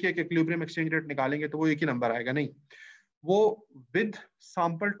सब मिलके एक इक्विलिब्रियम एक्सचेंज रेट निकालेंगे तो वो एक ही नंबर आएगा, नहीं। वो with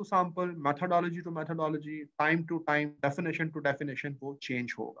sample to sample, methodology to methodology, time to time, definition to definition वो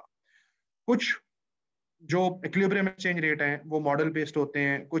चेंज होगा। कुछ जो इक्विलिब्रियम एक्सचेंज रेट हैं वो मॉडल बेस्ड होते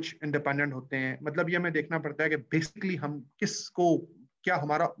हैं, कुछ इंडिपेंडेंट होते हैं। मतलब ये हमें देखना पड़ता है कि बेसिकली हम किसको, क्या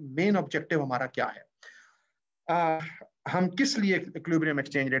हमारा मेन ऑब्जेक्टिव हमारा क्या है, हम किस लिए इक्विलिब्रियम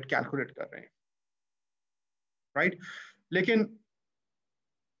एक्सचेंज रेट कैलकुलेट कर रहे हैं, राइट। लेकिन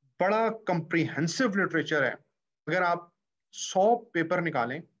बड़ा कंप्रीहेंसिव लिटरेचर है। अगर आप 100 पेपर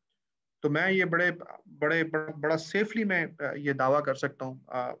निकालें तो मैं ये बड़ा सेफली मैं ये दावा कर सकता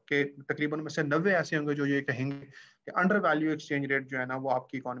हूँ कि तकरीबन में से 90 ऐसे होंगे जो ये कहेंगे कि अंडर वैल्यू एक्सचेंज रेट जो है ना वो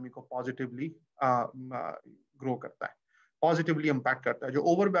आपकी इकोनॉमी को पॉजिटिवली ग्रो करता है, पॉजिटिवली इम्पैक्ट करता है। जो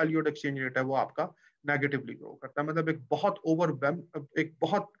ओवर वैल्यूड एक्सचेंज रेट है वो आपका नेगेटिवली ग्रो करता है। मतलब एक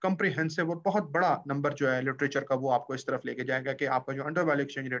बहुत कम्प्रिहेंसिव और बहुत बड़ा नंबर जो है लिटरेचर का वो आपको इस तरफ लेके जाएगा कि आपका जो अंडर वैल्यू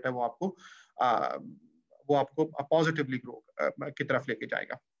एक्सचेंज रेट है वो आपको पॉजिटिवली ग्रो की तरफ लेके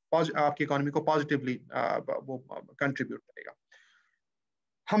जाएगा, आपकी इकोनॉमी को पॉजिटिवली वो कंट्रीब्यूट करेगा।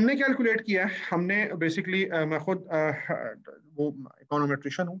 हमने कैलकुलेट किया है, हमने बेसिकली मैं खुद वो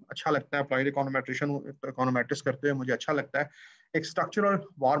इकोनोमेट्रिशियन हूँ, अच्छा लगता है, अप्लाइड इकोनोमेट्रिशियन हूँ, इकोनोमेट्रिक्स करते हुए मुझे अच्छा लगता है। एक स्ट्रक्चरल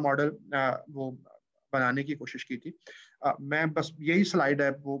वार मॉडल वो बनाने की कोशिश की थी। मैं बस यही स्लाइड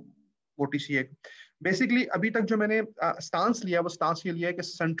है वो मोटी सी एक। बेसिकली अभी तक जो मैंने स्टांस लिया वो स्टांस ये लिया है कि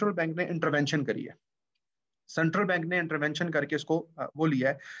सेंट्रल बैंक ने इंटरवेंशन करी है, सेंट्रल बैंक ने इंटरवेंशन करके इसको वो लिया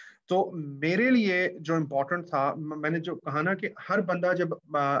है। तो मेरे लिए जो इम्पोर्टेंट था, मैंने जो कहा ना कि हर बंदा जब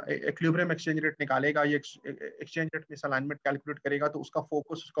इक्विलिब्रियम एक्सचेंज रेट निकालेगा, ये एक्सचेंज रेट मिसअलाइनमेंट कैलकुलेट करेगा, तो उसका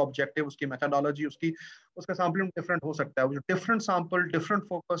फोकस, उसका ऑब्जेक्टिव, उसकी मेथोडोलॉजी, उसका सैम्पलिंग डिफरेंट हो सकता है। वो जो different sample, different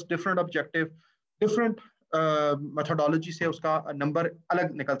focus, different objective, different methodology से उसका नंबर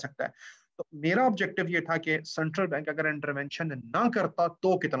अलग निकल सकता है। तो मेरा ऑब्जेक्टिव ये था कि सेंट्रल बैंक अगर इंटरवेंशन ना करता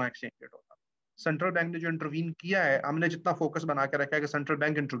तो कितना एक्सचेंज रेट होता। सेंट्रल बैंक ने जो इंटरवीन किया है, हमने जितना फोकस बना के रखा है कि सेंट्रल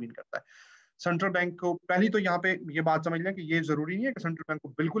बैंक इंटरवीन करता है। सेंट्रल बैंक को पहली तो यहाँ पे ये बात समझ लें कि ये जरूरी नहीं है कि सेंट्रल बैंक को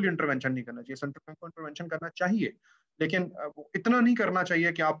बिल्कुल इंटरवेंशन नहीं करना चाहिए। सेंट्रल बैंक को इंटरवेंशन करना चाहिए, लेकिन वो इतना नहीं करना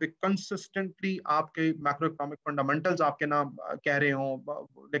चाहिए कि आप एक कंसिस्टेंटली आपके मैक्रो इकोनॉमिक फंडामेंटल्स आपके ना कह रहे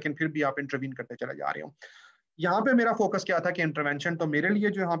हो, लेकिन फिर भी आप इंटरवीन करते चले जा रहे हो। यहाँ पे मेरा फोकस क्या था कि इंटरवेंशन, तो मेरे लिए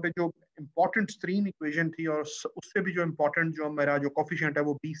जो यहाँ पे जो इम्पोर्टेंट स्ट्रीम इक्वेशन थी और उससे भी जो इम्पोर्टेंट जो मेरा जो कोफिशिएंट है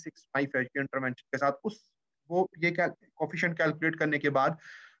वो B65 है इंटरवेंशन के साथ। वो ये कोफिशिएंट कैलकुलेट करने के बाद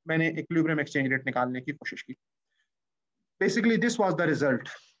मैंने इक्विलिब्रियम एक्सचेंज रेट निकालने की कोशिश की। Basically this was the result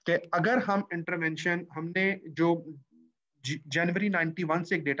कि अगर हम इंटरवेंशन, हमने जो जनवरी 91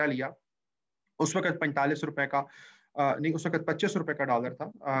 से एक डेटा लिया, उस वक्त 45 रुपए का नहीं, उस वक्त 25 रुपए का डॉलर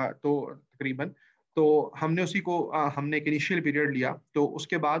था, तो तकरीबन, तो हमने उसी को हमने एक इनिशियल पीरियड लिया। तो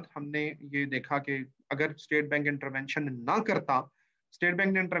उसके बाद हमने ये देखा कि अगर स्टेट बैंक इंटरवेंशन ना करता, स्टेट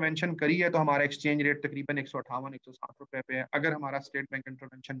बैंक ने इंटरवेंशन करी है तो हमारा एक्सचेंज रेट तकरीबन 158-160 रुपए पे है। अगर हमारा स्टेट बैंक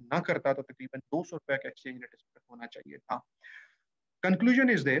इंटरवेंशन ना करता तो तकरीबन 200 रुपए का एक्सचेंज रेट इस पर होना चाहिए था। कंक्लूजन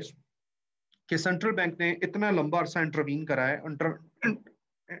इज दिस कि सेंट्रल बैंक ने इतना लंबा अरसा इंटरवीन करा है,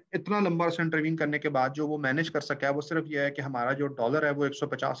 इतना लंबा अरसा इंटरवीन करने के बाद जो वो मैनेज कर सका है वो सिर्फ ये है कि हमारा जो डॉलर है वो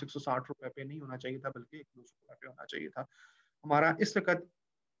 150-160 रुपए पे नहीं होना चाहिए था, बल्कि 100 रुपए पे होना चाहिए था हमारा इस वक्त,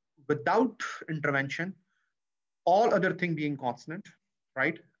 without intervention, all other thing being constant,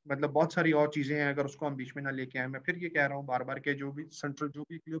 right. मतलब बहुत सारी और चीजें हैं, अगर उसको हम बीच में ना लेके आए, मैं फिर ये कह रहा हूँ बार बार के जो भी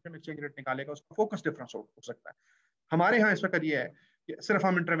इक्विलिब्रियम एक्सचेंज रेट निकालेगा उसका फोकस डिफरेंस हो सकता है। हमारे यहाँ इस वक्त ये है कि सिर्फ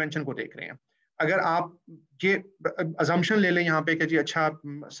हम इंटरवेंशन को देख रहे हैं। अगर आप ये अजम्पशन ले लें यहाँ पे कि जी अच्छा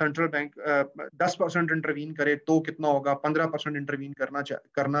सेंट्रल बैंक 10% इंटरवीन करे तो कितना होगा, 15% इंटरवीन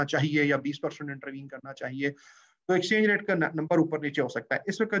करना चाहिए या 20% इंटरवीन करना चाहिए, तो एक्सचेंज रेट का नंबर ऊपर नीचे हो सकता है।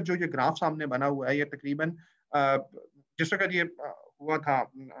 इस वक्त जो ये ग्राफ सामने बना हुआ है, ये तकरीबन जिस वक्त ये हुआ था,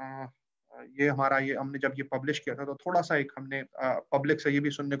 ये हमारा, ये हमने जब ये पब्लिश किया था तो थोड़ा सा एक हमने पब्लिक से ये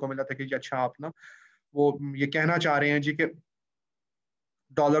भी सुनने को मिला था कि जी अच्छा आप ना वो ये कहना चाह रहे हैं जी कि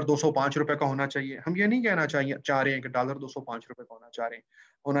डॉलर 205 रुपए का होना चाहिए। हम ये नहीं कहना चाह रहे हैं कि डॉलर 205 रुपए का होना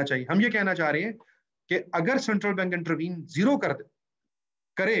चाहिए। हम ये कहना चाह रहे हैं कि अगर सेंट्रल बैंक इंटरवीन जीरो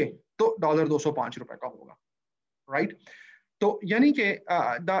करे तो डॉलर 205 रुपए का होगा, राइट। तो यानी कि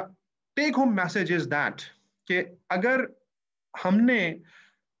the take home message is that कि अगर हमने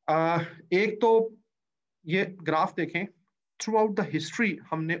एक तो ये ग्राफ देखें, थ्रू आउट द हिस्ट्री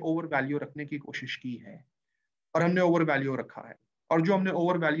हमने ओवर वैल्यू रखने की कोशिश की है और हमने ओवर वैल्यू रखा है, और जो हमने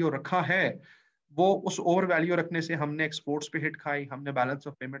ओवर वैल्यू रखा है वो उस ओवर वैल्यू रखने से हमने एक्सपोर्ट्स पे हिट खाई, हमने बैलेंस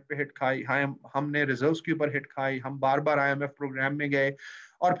ऑफ पेमेंट पे हिट खाई, हमने रिजर्व्स के ऊपर हिट खाई, हम बार बार IMF प्रोग्राम में गए,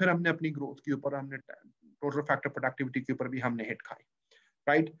 और फिर हमने अपनी ग्रोथ के ऊपर, हमने टोटल फैक्टर प्रोडक्टिविटी के ऊपर भी हमने हिट खाई,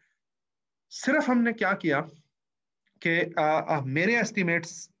 राइट। सिर्फ हमने क्या किया कि मेरे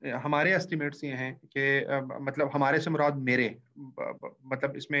एस्टिमेट्स, हमारे एस्टिमेट्स ये हैं कि मतलब हमारे से मुराद मेरे,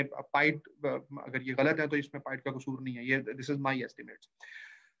 मतलब इसमें पाइट अगर ये गलत है तो इसमें पाइट का कसूर नहीं है, ये दिस इज माय एस्टिमेट्स।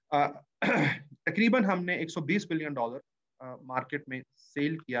 तकरीबन हमने $120 बिलियन मार्केट में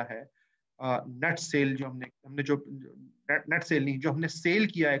सेल किया है। नेट सेल जो हमने जो नेट सेल नहीं, जो हमने सेल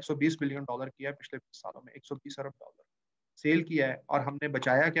किया है $120 बिलियन किया है पिछले 20 सालों में, $120 अरब सेल किया है। और हमने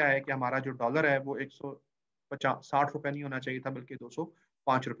बचाया क्या है कि हमारा जो डॉलर है वो 160 रुपए नहीं होना चाहिए था, बल्कि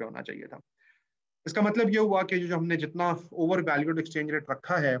 205 रुपए होना चाहिए था। इसका मतलब ये हुआ कि जो हमने जितना ओवर वैल्यूड एक्सचेंज रेट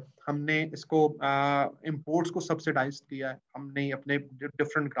रखा है, हमने इसको इंपोर्ट्स को सब्सिडाइज किया है, हमने अपने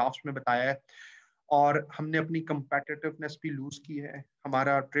डिफरेंट ग्राफ्स में बताया है, और हमने अपनी कंपेटिटिवनेस भी लूज की है,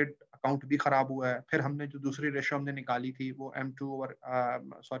 हमारा ट्रेड अकाउंट भी खराब हुआ है। फिर हमने जो दूसरी रेशो हमने निकाली थी वो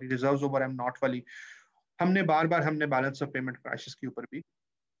रिजर्व्स ओवर M0 वाली, हमने बार बार हमने बैलेंस ऑफ पेमेंट क्राइसिस के ऊपर भी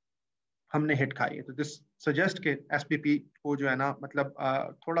हमने हिट खाई है। तो दिस सजेस्ट के SPP को जो है ना, मतलब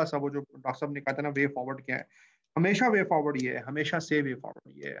थोड़ा सा वो जो डॉक्टर साहब ने कहा था ना वे फॉरवर्ड क्या है, हमेशा वे फॉरवर्ड ये है, हमेशा से वे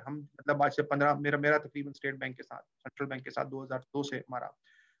फॉरवर्ड ये है। हम मतलब आज से 15 मेरा तकरीबन स्टेट बैंक के साथ, सेंट्रल बैंक के साथ 2002 से हमारा,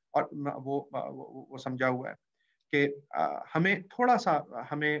 और वो समझा हुआ है कि हमें थोड़ा सा,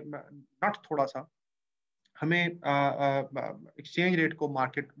 हमें नॉट थोड़ा सा, हमें एक्सचेंज रेट को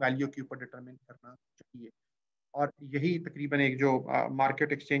मार्केट वैल्यू के ऊपर डिटरमिन करना चाहिए। और यही तकरीबन एक जो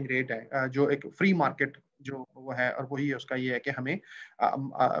मार्केट एक्सचेंज रेट है, जो एक फ्री मार्केट जो वो है, और वही उसका ये है कि हमें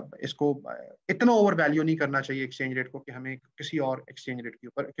इसको इतना ओवर वैल्यू नहीं करना चाहिए एक्सचेंज रेट को कि हमें किसी और एक्सचेंज रेट के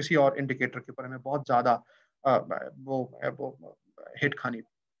ऊपर, किसी और इंडिकेटर के ऊपर हमें बहुत ज्यादा वो हिट खानी।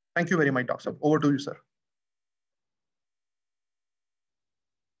 Thank you very much doctor साहब, over to you sir.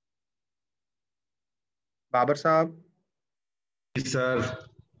 Babar साहब। Sir,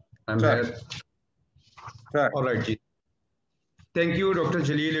 I'm sir. here. Sir. All right, Ji. Thank you, Dr.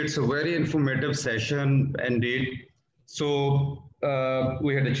 Jaleel. It's a very informative session indeed. So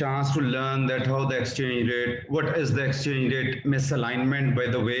we had a chance to learn that how the exchange rate, what is the exchange rate misalignment, by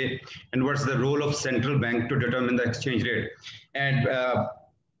the way, and what's the role of central bank to determine the exchange rate. And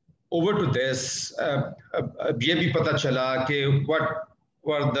over to this, ये भी पता चला कि what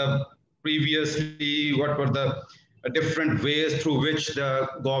were the previously, what were the different ways through which the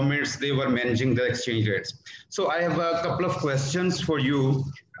governments, they were managing the exchange rates. So I have a couple of questions for you.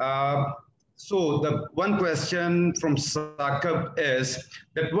 So the one question from Sakab is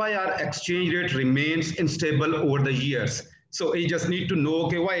that why our exchange rate remains unstable over the years? So you just need to know,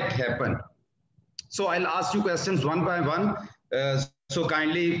 okay, why it happened. So I'll ask you questions one by one. So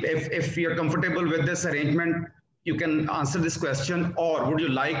kindly, if you're comfortable with this arrangement, you can answer this question, or would you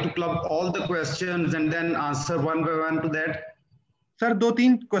like to club all the questions and then answer one by one to that? Sir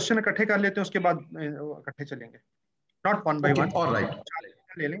 2-3 question इकट्ठे कर लेते हैं, उसके बाद इकट्ठे चलेंगे, not one by one. All right.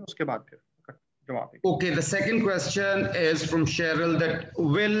 ले लेंगे, उसके बाद फिर जवाब। Okay, the second question is from Cheryl, that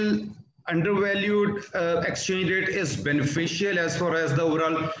will undervalued exchange rate is beneficial as far as the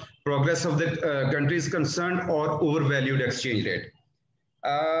overall progress of the country is concerned, or overvalued exchange rate?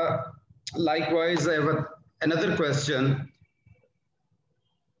 Likewise, I have another question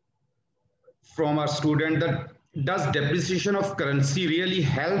from our student, that does depreciation of currency really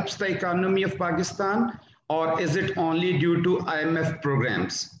helps the economy of Pakistan, or is it only due to IMF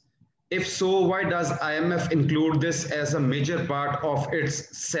programs? If so, why does IMF include this as a major part of its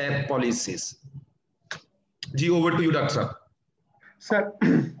SAP policies? Ji, over to you, Dr. साहब। Sir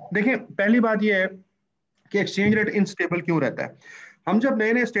देखिए, पहली बात यह है कि exchange rate instable क्यों रहता है। हम जब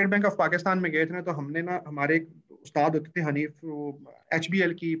नए नए स्टेट बैंक ऑफ पाकिस्तान में गए थे ना, तो हमने ना, हमारे उस्ताद होते थे हनीफ,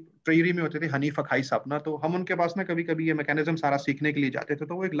 HBL की ट्रेजरी में होते थे हनीफ अखाई साहब ना, तो हम उनके पास ना कभी कभी ये मैकेनिज्म सारा सीखने के लिए जाते थे।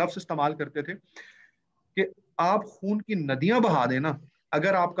 तो वो एक लफ्ज इस्तेमाल करते थे कि आप खून की नदियां बहा देना,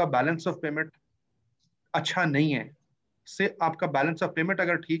 अगर आपका बैलेंस ऑफ पेमेंट अच्छा नहीं है, से आपका बैलेंस ऑफ पेमेंट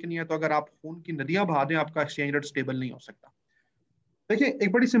अगर ठीक नहीं है, तो अगर आप खून की नदियां बहा दें, आपका एक्सचेंज रेट स्टेबल नहीं हो सकता। देखिए,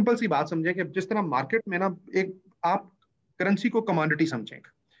 एक बड़ी सिंपल सी बात समझें कि जिस तरह मार्केट में ना, एक आप करेंसी को कमोडिटी समझें,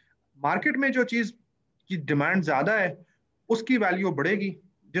 मार्केट में जो चीज की डिमांड ज्यादा है उसकी वैल्यू बढ़ेगी,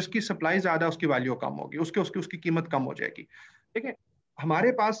 जिसकी सप्लाई ज्यादा है उसकी वैल्यू कम होगी, उसकी कीमत कम हो जाएगी। देखिए,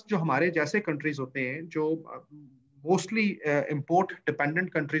 हमारे पास जो हमारे जैसे कंट्रीज होते हैं, जो मोस्टली इंपोर्ट डिपेंडेंट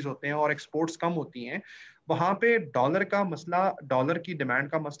कंट्रीज होते हैं और एक्सपोर्ट्स कम होती हैं, वहां पे डॉलर का मसला, डॉलर की डिमांड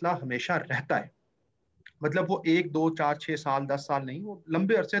का मसला हमेशा रहता है। मतलब वो 1, 2, 4, 6 साल, 10 साल नहीं, वो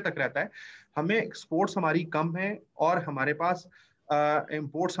लंबे अरसे तक रहता है। हमें एक्सपोर्ट्स हमारी कम है, और हमारे पास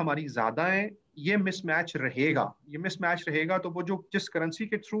इंपोर्ट्स हमारी ज़्यादा हैं, ये मिसमैच रहेगा। ये मिसमैच रहेगा तो वो जो जिस करेंसी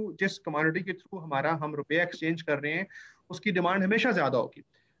के थ्रू, जिस कमोडिटी के थ्रू हम रुपये एक्सचेंज कर रहे हैं, उसकी डिमांड हमेशा ज़्यादा होगी।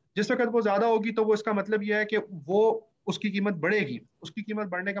 जिस वक्त वो ज़्यादा होगी तो वो इसका मतलब ये है कि वो उसकी कीमत बढ़ेगी। उसकी कीमत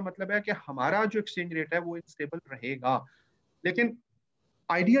बढ़ने का मतलब है कि हमारा जो एक्सचेंज रेट है वो स्टेबल रहेगा। लेकिन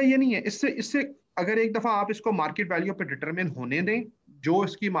आइडिया ये नहीं है। इससे इससे अगर एक दफा आप इसको मार्केट वैल्यू पे डिटरमिन होने दें, जो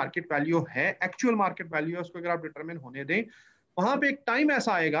इसकी मार्केट वैल्यू है, एक्चुअल मार्केट वैल्यू है, उसको अगर आप डिटरमिन होने दें, वहां पे एक टाइम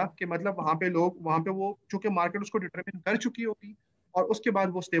ऐसा आएगा कि मतलब वहां पे लोग, वहां पे वो चूंकि मार्केट उसको डिटरमिन कर चुकी होगी और उसके बाद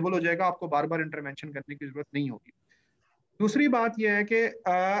वो स्टेबल हो जाएगा, आपको बार बार इंटरवेंशन करने की जरूरत नहीं होगी। दूसरी बात यह है कि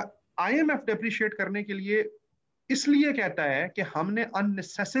आईएमएफ डेप्रिशिएट करने के लिए इसलिए कहता है कि हमने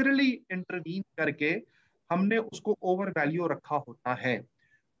अननेसेसरीली इंटरवीन करके हमने उसको ओवर वैल्यू रखा होता है,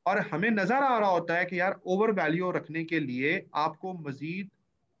 और हमें नजर आ रहा होता है कि यार ओवर वैल्यू रखने के लिए आपको मजीद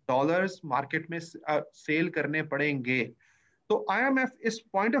डॉलर्स मार्केट में सेल करने पड़ेंगे। तो आईएमएफ इस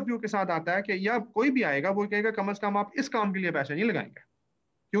पॉइंट ऑफ व्यू के साथ आता है कि या कोई भी आएगा वो कहेगा कम से कम आप इस काम के लिए पैसे नहीं लगाएंगे,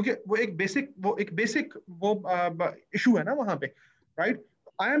 क्योंकि वो एक बेसिक वो इशू है ना वहां पे, राइट।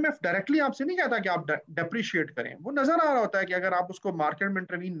 आईएमएफ डायरेक्टली आपसे नहीं कहता कि आप डेप्रिशिएट करें, वो नजर आ रहा होता है कि अगर आप उसको मार्केट में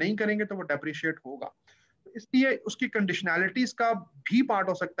इंटरवीन नहीं करेंगे तो वो डेप्रिशिएट होगा। तो इसलिए उसकी कंडीशनैलिटीज का भी पार्ट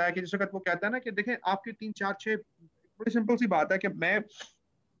हो सकता है कि जिस वक्त वो कहता है ना कि देखें आपके 3 4 6, बड़ी सिंपल सी बात है कि मैं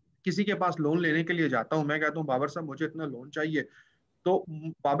किसी के पास लोन लेने के लिए जाता हूँ, मैं कहता हूँ बाबर साहब मुझे इतना लोन चाहिए, तो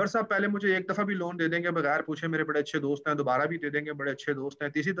बाबर साहब पहले मुझे एक दफा भी लोन दे देंगे बगैर पूछे, मेरे बड़े अच्छे दोस्त हैं, दोबारा भी दे देंगे, बड़े अच्छे दोस्त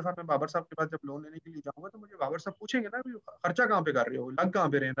हैं। तीसरी दफा मैं बाबर साहब के पास जब लोन लेने के लिए जाऊंगा तो मुझे बाबर साहब पूछेंगे ना भी खर्चा कहाँ पे कर रहे हो, लग कहाँ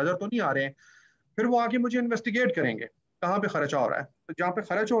पे रहे हैं, नजर तो नहीं आ रहे हैं। फिर वो आके मुझे इन्वेस्टिगेट करेंगे कहाँ पे खर्चा हो रहा है, तो जहाँ पे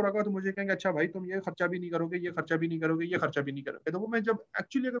खर्च हो रहा होगा तो मुझे कहेंगे अच्छा भाई तुम ये खर्चा भी नहीं करोगे, ये खर्चा भी नहीं करोगे, ये खर्चा भी नहीं करोगे। तो वो मैं जब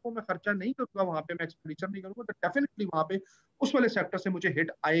एक्चुअली अगर वो मैं खर्चा नहीं करूंगा वहां पे, मैं एक्सपेंडिचर नहीं करूंगा, तो डेफिनेटली वहां पे उस वाले सेक्टर से मुझे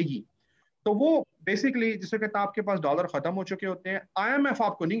हिट आएगी। तो वो बेसिकली जिसे कहता है आपके पास डॉलर खत्म हो चुके होते हैं। आईएमएफ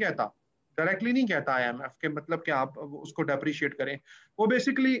आपको नहीं कहता, डायरेक्टली नहीं कहता आईएमएफ के मतलब कि आप उसको डेप्रिशिएट करें। वो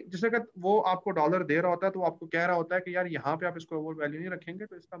बेसिकली जिसे कहते वो आपको डॉलर दे रहा होता है तो आपको कह रहा होता है कि यार यहाँ पे आप इसको ओवर वैल्यू नहीं रखेंगे,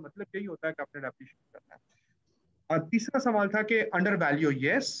 तो इसका मतलब यही होता है कि आपने डेप्रिशिएट करना है। और तीसरा सवाल था कि अंडर वैल्यू,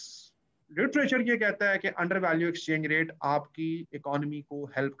 यस, लिटरेचर ये कहता है कि अंडर वैल्यू एक्सचेंज रेट आपकी इकोनॉमी को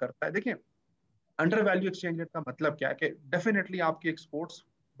हेल्प करता है। देखिए अंडर वैल्यू एक्सचेंज रेट का मतलब क्या है कि डेफिनेटली आपकी एक्सपोर्ट्स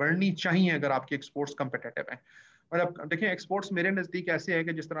बढ़नी चाहिए अगर आपकी एक्सपोर्ट्स कंपेटेटिव है। मतलब देखिए एक्सपोर्ट्स मेरे नज़दीक ऐसे है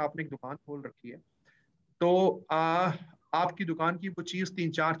कि जिस तरह आपने एक दुकान खोल रखी है, तो आपकी दुकान की वो चीज़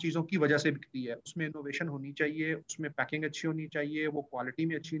 3 4 चीज़ों की वजह से बिकती है। उसमें इनोवेशन होनी चाहिए, उसमें पैकिंग अच्छी होनी चाहिए, वो क्वालिटी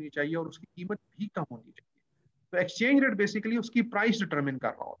में अच्छी होनी चाहिए, और उसकी कीमत भी कम होनी चाहिए। तो एक्सचेंज रेट बेसिकली उसकी प्राइस डिटरमिन कर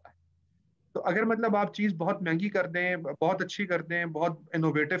रहा होता है। तो अगर मतलब आप चीज़ बहुत महंगी कर दें, बहुत अच्छी कर दें, बहुत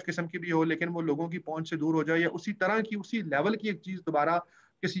इनोवेटिव किस्म की भी हो, लेकिन वो लोगों की पहुंच से दूर हो जाए, या उसी तरह की उसी लेवल की एक चीज़ दोबारा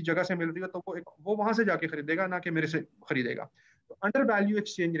किसी जगह से मिल रही हो, तो वो वहां से जाके खरीदेगा, ना कि मेरे से खरीदेगा। तो undervalue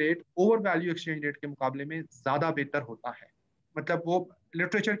exchange rate overvalue exchange rate के मुकाबले में ज्यादा बेहतर होता है। मतलब वो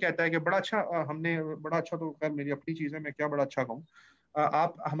लिटरेचर कहता है कि बड़ा अच्छा, हमने बड़ा अच्छा, तो खैर मेरी अपनी चीज़ है, मैं क्या बड़ा अच्छा कहूँ।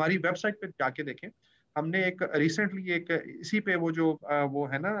 आप हमारी वेबसाइट पे जाके देखें, हमने एक रिसेंटली एक इसी पे वो जो वो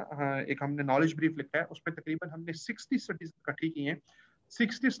है ना, एक हमने नॉलेज ब्रीफ लिखा है, उसमें तकरीबन हमने 60 स्टडीज इकट्ठी की हैं।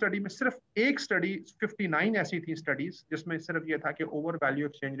 60 स्टडी में सिर्फ एक स्टडी, 59 ऐसी थी स्टडीज जिसमें सिर्फ ये था कि ओवर वैल्यू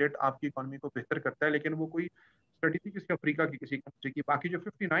एक्सचेंज रेट आपकी इकोनॉमी को बेहतर करता है, लेकिन वो कोई स्टडी थी किसी अफ्रीका की किसी कंट्री की। बाकी जो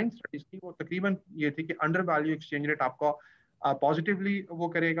 59 स्टडीज थी वो तकरीबन ये थी कि अंडर वैल्यू एक्सचेंज रेट आपको पॉजिटिवली वो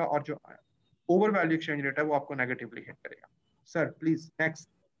करेगा, और जो ओवर वैल्यू एक्सचेंज रेट है वो आपको नेगेटिवली हिट करेगा। Sir please next.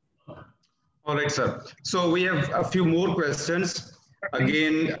 All right, sir. So we have a few more questions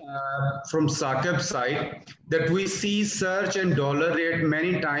again from Saqib's side, that we see surge in dollar rate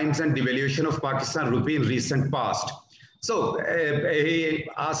many times and devaluation of Pakistan rupee in recent past. So he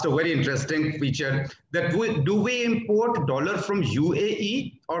asked a very interesting feature, that do we import dollar from UAE,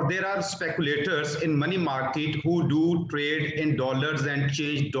 or there are speculators in money market who do trade in dollars and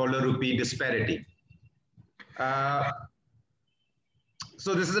change dollar rupee disparity?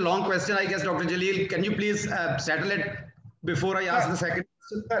 So this is a long question, I guess. Dr. Jaleel, can you please settle it before I ask the second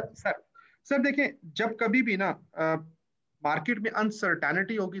question? Sir देखिए, जब कभी भी ना market में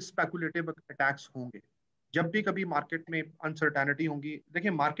uncertainty होगी, speculative attacks होंगे। जब भी कभी मार्केट में अनसर्टेनिटी होगी,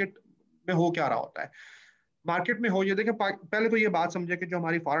 देखिए मार्केट में हो क्या रहा होता है। मार्केट में हो ये देखिए, पहले तो ये बात समझे कि जो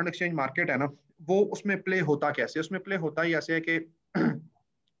हमारी फॉरेन एक्सचेंज मार्केट है ना, वो उसमें प्ले होता कैसे। उसमें प्ले होता ही ऐसे है कि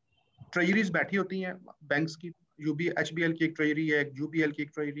ट्रेजरीज बैठी होती हैं बैंक्स की, एचबीएल की एक ट्रेजरी है, एक यूबीएल की एक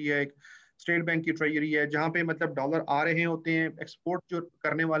ट्रेजरी है, एक स्टेट बैंक की ट्रेजरी है, जहाँ पे मतलब डॉलर आ रहे होते हैं। एक्सपोर्ट जो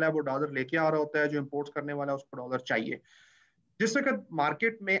करने वाला है वो डॉलर लेके आ रहा होता है, जो इम्पोर्ट करने वाला है उसको डॉलर चाहिए। जिस वक्त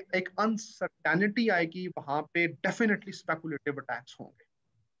मार्केट में एक अनसर्टेनिटी आएगी, वहां पे डेफिनेटली स्पेकुलेटिव अटैक्स होंगे।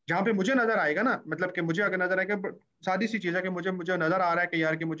 जहाँ पे मुझे नजर आएगा ना, मतलब कि मुझे अगर नजर आएगा, सादी सी चीज है कि मुझे मुझे नजर आ रहा है कि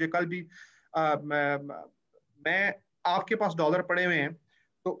यार कि मुझे कल भी मैं आपके पास डॉलर पड़े हुए हैं,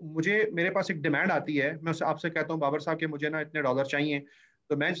 तो मुझे मेरे पास एक डिमांड आती है, मैं उससे आपसे कहता हूँ बाबर साहब कि मुझे ना इतने डॉलर चाहिए,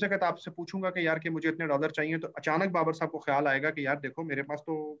 तो मैं जिस वक्त आपसे पूछूंगा कि यार कि मुझे इतने डॉलर चाहिए, तो अचानक बाबर साहब को ख्याल आएगा कि यार देखो मेरे पास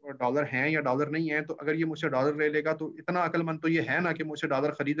तो डॉलर हैं या डॉलर नहीं है, तो अगर ये मुझसे डॉलर ले लेगा तो इतना अकलमंद तो ये है ना कि मुझसे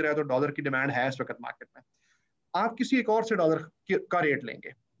डॉलर खरीद रहा है, तो डॉलर की डिमांड है इस वक्त मार्केट में। आप किसी एक और से डॉलर का रेट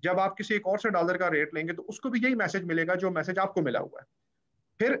लेंगे, जब आप किसी एक और से डॉलर का रेट लेंगे तो उसको भी यही मैसेज मिलेगा जो मैसेज आपको मिला हुआ है।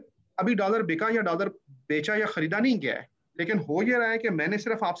 फिर अभी डॉलर बिका या डॉलर बेचा या खरीदा नहीं गया है, लेकिन हो ये रहा है कि मैंने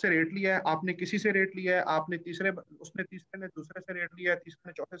सिर्फ आपसे रेट लिया है, आपने किसी से रेट लिया है, आपने तीसरे उसने तीसरे ने दूसरे से रेट लिया है, तीसरे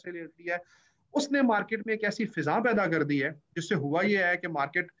ने चौथे से रेट लिया है। उसने मार्केट में एक ऐसी फिजा पैदा कर दी है जिससे हुआ ये है कि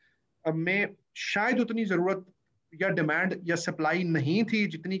मार्केट में शायद उतनी जरूरत या डिमांड या सप्लाई नहीं थी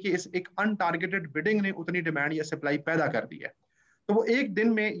जितनी कि इस एक अनटारगेटेड बिडिंग ने उतनी डिमांड या सप्लाई पैदा कर दी है। तो वो एक दिन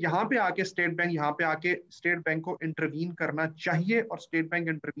में यहाँ पे आके स्टेट बैंक को इंटरवीन करना चाहिए, और स्टेट बैंक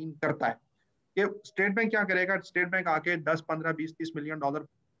इंटरवीन करता है। कि स्टेट बैंक क्या करेगा, स्टेट बैंक आके 10 15 20 30 मिलियन डॉलर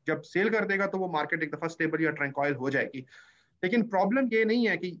जब सेल कर देगा तो वो मार्केट एक दफा स्टेबल या ट्रैंक्वाइल हो जाएगी। लेकिन प्रॉब्लम ये नहीं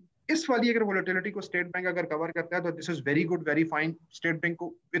है कि इस वाली अगर वोलेटिलिटी को स्टेट बैंक अगर कवर करता है तो this is very good, very fine. State bank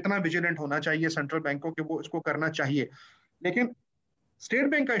को इतना विजिलेंट होना चाहिए, सेंट्रल बैंक को, कि वो इसको करना चाहिए। लेकिन स्टेट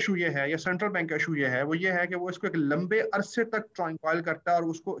बैंक का इशू ये है या सेंट्रल बैंक का इशू ये है, वो ये है कि वो इसको एक लंबे अरसे तक ट्रांक्वाइल करता है और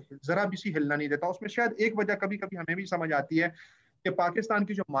उसको जरा भी सी हिलना नहीं देता। उसमें शायद एक वजह कभी कभी हमें भी समझ आती है कि पाकिस्तान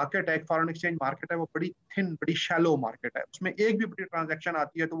की जो मार्केट है, फॉरेन एक्सचेंज मार्केट है, वो बड़ी थिन, बड़ी शैलो मार्केट है। उसमें एक भी बड़ी ट्रांजैक्शन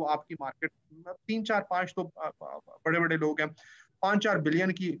आती है तो वो आपकी मार्केट 3 4 5 तो बड़े बड़े लोग हैं, 5 4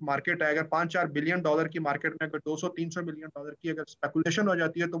 बिलियन की मार्केट है। अगर 5 4 बिलियन डॉलर की मार्केट में अगर 200 300 मिलियन डॉलर की अगर स्पेकुलेशन हो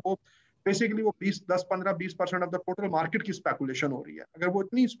जाती है तो वो बेसिकली वो 20 10 15 20% ऑफ द टोटल मार्केट की स्पेकुलेशन हो रही है। अगर वो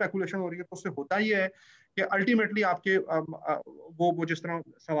इतनी स्पेकुलेशन हो रही है तो उससे होता ही है कि अल्टीमेटली आपके वो जिस तरह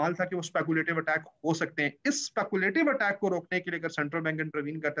सवाल था कि वो स्पेकुलेटिव अटैक हो सकते हैं। इस स्पेकुलेटिव अटैक को रोकने के लिए अगर सेंट्रल बैंक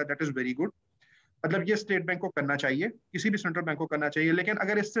इंटरवीन करता है दैट इज वेरी गुड। मतलब ये स्टेट बैंक को करना चाहिए, किसी भी सेंट्रल बैंक को करना चाहिए। लेकिन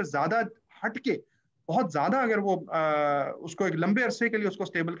अगर इससे ज्यादा हटके बहुत ज्यादा अगर वो उसको एक लंबे अरसे के लिए उसको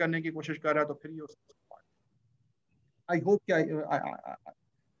स्टेबल करने की कोशिश कर रहा है तो फिर ये आई होप कि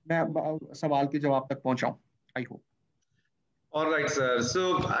मैं सवाल के जवाब तक पहुंचाऊं। I hope. All right, sir. So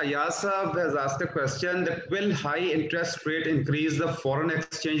Ayasab has asked a question that will high interest rate increase the foreign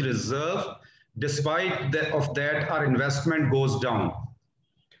exchange reserve? Despite of that, our investment goes down.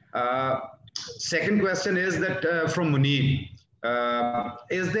 Uh, Second question is that from Munir.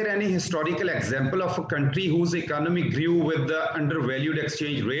 Is there any historical example of a country whose economy grew with the undervalued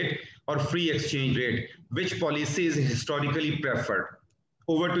exchange rate or free exchange rate? Which policy is historically preferred?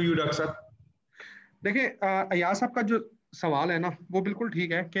 Over to you, Dr. देखिए अयाज साहब का जो सवाल है ना वो बिल्कुल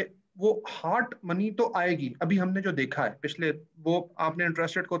ठीक है कि वो हार्ड मनी तो आएगी। अभी हमने जो देखा है पिछले, वो आपने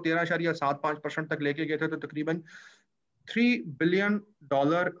इंटरेस्ट रेट को 13.75% तक लेके गए थे तो तकरीबन $3 बिलियन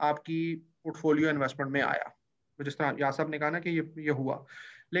आपकी पोर्टफोलियो इन्वेस्टमेंट में आया। तो जिस तरह यासब ने कहा ना कि ये हुआ।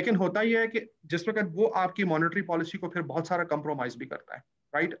 लेकिन होता ही है कि जिस वक्त वो आपकी मॉनेटरी पॉलिसी को फिर बहुत सारा कंप्रोमाइज भी करता है,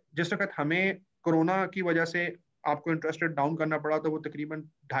 राइट। जिस वक्त हमें कोरोना की वजह से आपको इंटरेस्ट रेट डाउन करना पड़ा तो वो तकरीबन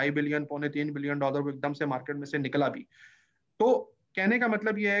 2.5 बिलियन $3 बिलियन वो एकदम से मार्केट में से निकला भी। तो कहने का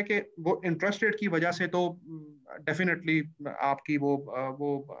मतलब ये है कि वो इंटरेस्ट रेट की वजह से तो डेफिनेटली आपकी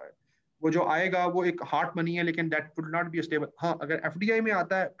वो जो आएगा वो एक हार्ड मनी है, लेकिन that would not be stable. हाँ, अगर एफडीआई में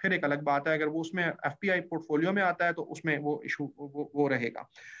आता है फिर एक अलग बात है। अगर वो उसमें एफपीआई पोर्टफोलियो में आता है तो उसमें वो इशू वो रहेगा।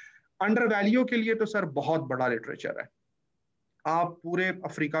 अंडर वैल्यू के लिए तो सर बहुत बड़ा लिटरेचर है। आप पूरे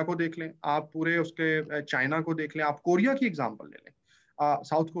अफ्रीका को देख लें, आप पूरे उसके चाइना को देख लें, आप कोरिया की एग्जांपल ले लें,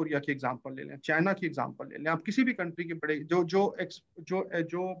 साउथ कोरिया की एग्जांपल ले लें, चाइना की एग्जांपल ले लें, आप किसी भी कंट्री के बड़े जो जो जो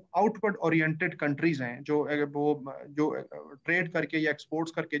जो आउटवर्ड ओरिएंटेड कंट्रीज हैं, जो ट्रेड करके या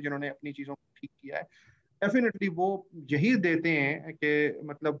एक्सपोर्ट्स करके जिन्होंने अपनी चीज़ों को ठीक किया है, डेफिनेटली वो यही देते हैं कि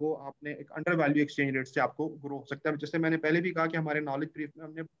मतलब वो आपने एक अंडर वैल्यू एक्सचेंज रेट से आपको ग्रो हो सकता है। जैसे मैंने पहले भी कहा कि हमारे नॉलेज ब्रीफ में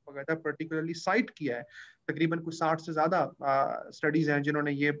हमने बकायदा पर्टिकुलरली साइट किया है, तकरीबन कुछ 60 से ज़्यादा स्टडीज हैं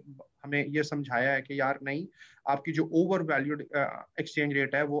जिन्होंने ये हमें ये समझाया है कि यार नहीं, आपकी जो ओवर वैल्यूड एक्सचेंज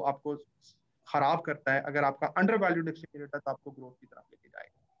रेट है वो आपको खराब करता है। अगर आपका अंडर वैल्यूड एक्सचेंज रेट है तो आपको ग्रोथ की तरफ लेके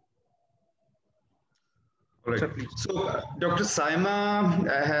जाएगा। All right. So, Dr. Saima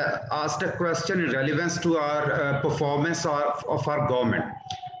asked a question in relevance to our performance of our government.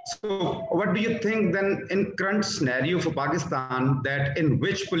 So, what do you think then in current scenario for Pakistan, that in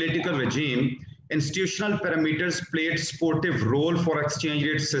which political regime institutional parameters played supportive role for exchange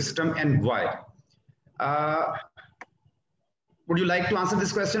rate system and why? Would you like to answer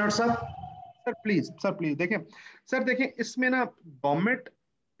this question, or sir? Sir please देखें इसमें ना government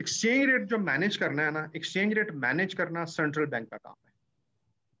exchange rate जो manage करना है ना, exchange rate manage करना central bank का काम है।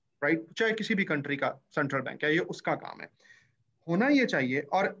 राइट, चाहे किसी भी कंट्री का सेंट्रल बैंक है, ये उसका काम है, होना ये चाहिए।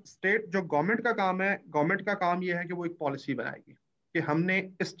 और स्टेट जो गवर्नमेंट का काम है, गवर्नमेंट का काम ये है कि वो एक पॉलिसी बनाएगी कि हमने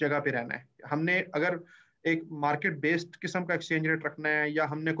इस जगह पे रहना है, हमने अगर एक मार्केट बेस्ड किस्म का एक्सचेंज रेट रखना है या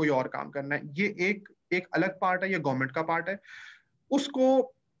हमने कोई और काम करना है, ये एक एक अलग पार्ट है, ये गवर्नमेंट का पार्ट है। उसको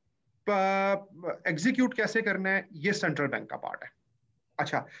एग्जीक्यूट कैसे करना है, ये सेंट्रल बैंक का पार्ट है।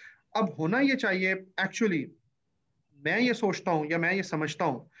 अच्छा, अब होना ये चाहिए एक्चुअली, मैं ये सोचता हूँ या मैं ये समझता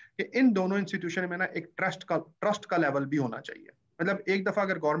हूँ कि इन दोनों इंस्टीट्यूशन में ना एक ट्रस्ट का लेवल भी होना चाहिए। मतलब एक दफा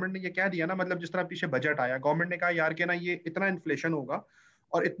अगर गवर्नमेंट ने ये कह दिया ना, मतलब जिस तरह पीछे बजट आया, गवर्नमेंट ने कहा यार के ना ये इतना इन्फ्लेशन होगा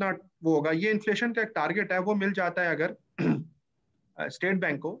और इतना वो होगा, ये इन्फ्लेशन का एक टारगेट है, वो मिल जाता है अगर स्टेट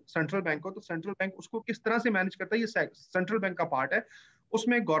बैंक को, सेंट्रल बैंक को, तो सेंट्रल बैंक उसको किस तरह से मैनेज करता है, ये सेंट्रल बैंक का पार्ट है।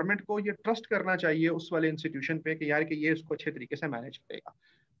 उसमें गवर्नमेंट को ये ट्रस्ट करना चाहिए उस वाले इंस्टीट्यूशन पे कि यार कि ये उसको अच्छे तरीके से मैनेज करेगा।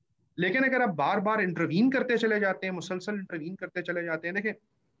 लेकिन अगर आप बार बार इंटरवीन करते चले जाते हैं, मुसलसल इंटरवीन करते चले जाते हैं, देखिए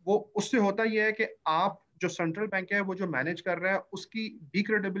वो उससे होता यह है कि आप जो सेंट्रल बैंक है वो जो मैनेज कर रहा है उसकी भी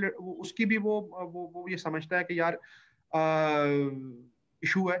क्रेडिबिलिटी, उसकी भी वो ये समझता है कि यार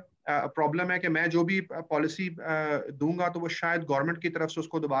इशू है, प्रॉब्लम है कि मैं जो भी पॉलिसी दूंगा तो वो शायद गवर्नमेंट की तरफ से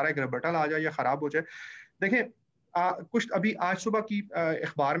उसको दोबारा एक रिबटल आ जाए या खराब हो जाए। देखें कुछ अभी आज सुबह की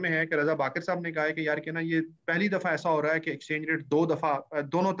अखबार में है कि रजा बाकर साहब ने कहा है कि यार कि ना ये पहली दफा ऐसा हो रहा है कि एक्सचेंज रेट दो दफा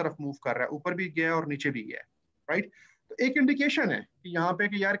दोनों तरफ मूव कर रहा है, ऊपर भी गया है और नीचे भी गया है, राइट। तो एक इंडिकेशन है कि यहाँ पे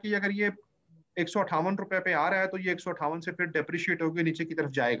कि यार कि अगर ये 158 रुपए पे आ रहा है तो ये 158 से फिर डेप्रिशिएट होकर नीचे की तरफ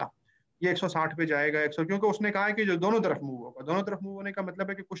जाएगा, ये 160 पे जाएगा, 100, क्योंकि उसने कहा है कि जो दोनों तरफ मूव होगा, दोनों तरफ मूव होने का मतलब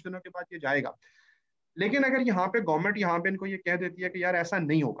है कि कुछ दिनों के बाद ये जाएगा। लेकिन अगर यहाँ पे गवर्नमेंट यहाँ पे इनको ये कह देती है कि यार ऐसा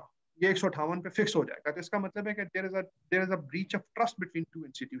नहीं होगा, ये 158 पे फिक्स हो जाएगा, तो इसका मतलब है कि there is a breach of trust between two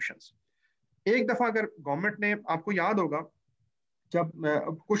institutions. एक दफा अगर गवर्नमेंट ने, आपको याद होगा जब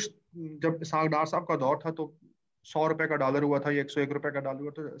कुछ, जब सागडार साहब का दौर था तो 100 रुपए का डॉलर हुआ था या 101 रुपए का डॉलर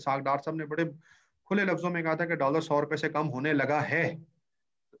हुआ, तो सागडार साहब ने बड़े खुले लफ्जों में कहा था कि डॉलर 100 रुपए से कम होने लगा है।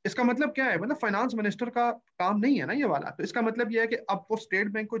 इसका मतलब क्या है, मतलब फाइनेंस मिनिस्टर का काम नहीं है ना ये वाला, तो इसका मतलब ये है कि अब वो स्टेट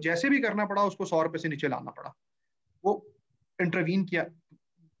बैंक को जैसे भी करना पड़ा उसको 100 रुपए से नीचे लाना पड़ा, वो इंटरवीन किया।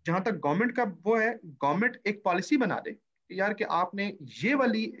 जहां तक गवर्नमेंट का वो है, गवर्नमेंट एक पॉलिसी बना दे कि यार कि आपने ये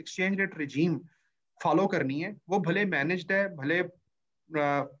वाली एक्सचेंज रेट रिजीम फॉलो करनी है, वो भले मैनेज्ड है, भले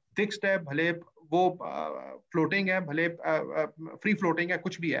फिक्स्ड है, भले वो फ्लोटिंग है, भले फ्री फ्लोटिंग है,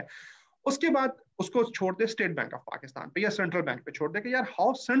 कुछ भी है। उसके बाद उसको छोड़ दे स्टेट बैंक ऑफ पाकिस्तान पे या सेंट्रल बैंक पे छोड़ दे कि यार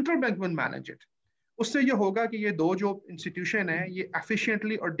how central bank will manage it. उससे ये होगा कि ये दो जो इंस्टीट्यूशन है ये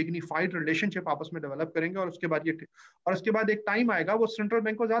एफिशिएंटली और डिग्निफाइड रिलेशनशिप आपस में डेवलप करेंगे, और उसके बाद उसके बाद एक टाइम आएगा, वो सेंट्रल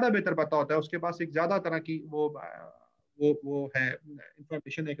बैंक को ज्यादा बेहतर पता होता है, उसके पास एक ज्यादा तरह की वो है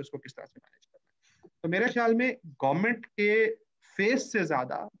इंफॉर्मेशन है कि उसको किस तरह से मैनेज करना है। तो मेरे ख्याल में गवर्नमेंट के फेस से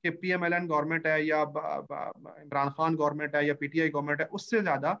ज्यादा कि पीएमएलएन गवर्नमेंट है या इमरान खान गवर्नमेंट है या पीटीआई गवर्नमेंट है, उससे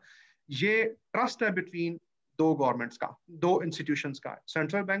ज्यादा ये ट्रस्ट है बिटवीन दो गवर्नमेंट्स का, दो इंस्टीट्यूशंस का,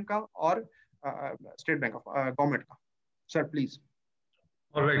 सेंट्रल बैंक का और स्टेट बैंक ऑफ गवर्नमेंट का। Sir please.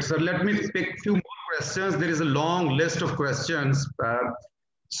 All right, sir. Let me pick few more questions. There is a long list of questions.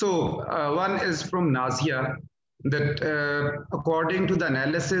 One is from Nazia, that according to the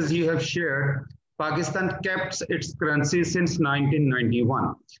analysis you have shared, Pakistan kept its currency since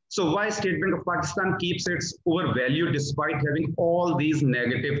 1991. So why State Bank of Pakistan keeps its overvalue despite having all these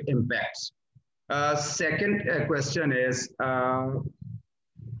negative impacts? Second question is,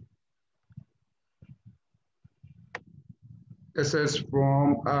 this is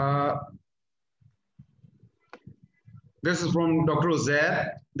from Dr. Uzair,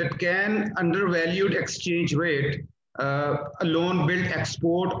 that can undervalued exchange rate alone build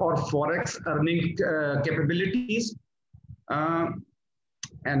export or forex earning capabilities?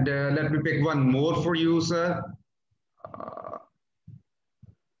 And let me pick one more for you, sir.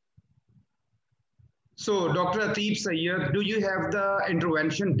 So, Dr. Ateeb Sayyed, do you have the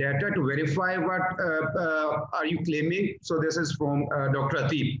intervention data to verify what are you claiming? So, this is from Dr.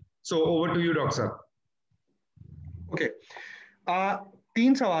 Ateeb. So, over to you, Doctor. Okay.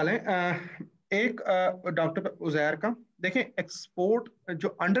 तीन सवाल हैं। एक doctor Uzair का, देखें export जो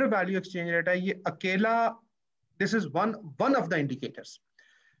under value exchange rate है ये अकेला, this is one of the indicators.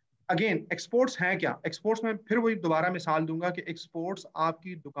 Again exports हैं क्या, एक्सपोर्ट्स में फिर वही दोबारा मिसाल दूंगा कि एक्सपोर्ट्स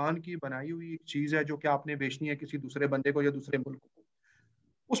आपकी दुकान की बनाई हुई एक चीज है जो कि आपने बेचनी है किसी दूसरे बंदे को या दूसरे मुल्क को।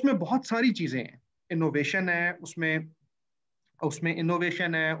 उसमें बहुत सारी चीजें हैं, इनोवेशन है उसमें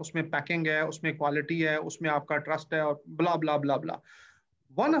इनोवेशन है, उसमें पैकिंग है, उसमें क्वालिटी है, उसमें आपका ट्रस्ट है और blah blah blah blah.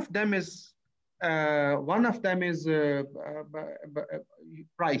 One of them is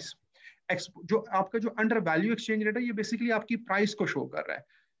price. जो आपका जो अंडर वैल्यू एक्सचेंज रेट है ये बेसिकली आपकी प्राइस को शो कर रहा है।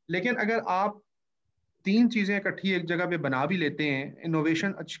 लेकिन अगर आप तीन चीजें इकट्ठी एक जगह पे बना भी लेते हैं,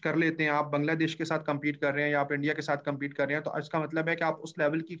 इनोवेशन कर लेते हैं, आप बांग्लादेश के साथ compete कर रहे हैं या आप इंडिया के साथ compete कर रहे हैं, तो इसका मतलब है कि आप उस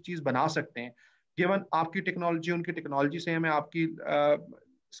लेवल की चीज बना सकते हैं। गिवन आपकी टेक्नोलॉजी उनकी टेक्नोलॉजी सेम है, आपकी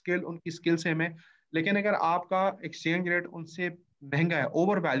स्किल उनकी स्किल सेम है, लेकिन अगर आपका एक्सचेंज रेट उनसे महंगा है,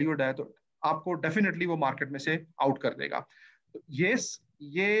 ओवर वैल्यूड है, तो आपको डेफिनेटली वो मार्केट में से आउट कर देगा। तो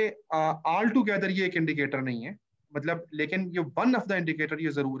ये ऑल टुगेदर ये एक इंडिकेटर नहीं है, मतलब, लेकिन ये वन ऑफ द इंडिकेटर ये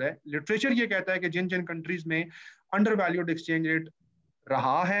जरूर है। लिटरेचर ये कहता है कि जिन जिन कंट्रीज में अंडर वैल्यूड एक्सचेंज रेट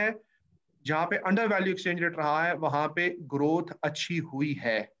रहा है, जहां पे अंडर वैल्यू एक्सचेंज रेट रहा है, वहां पे ग्रोथ अच्छी हुई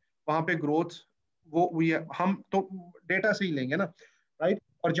है, वहां पे ग्रोथ वो हुई है, हम तो डेटा से ही लेंगे ना, राइट।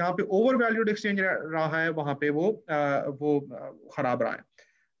 और जहां पे ओवर वैल्यूड एक्सचेंज रहा है, वहां पे वो खराब रहा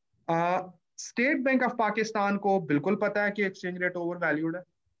है। स्टेट बैंक ऑफ पाकिस्तान को बिल्कुल पता है कि एक्सचेंज रेट ओवर वैल्यूड है।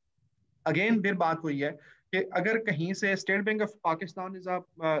 अगेन फिर बात हुई है कि अगर कहीं से state Bank of Pakistan is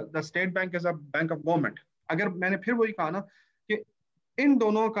the state bank is a bank of government, अगर मैंने फिर वही कहा ना कि इन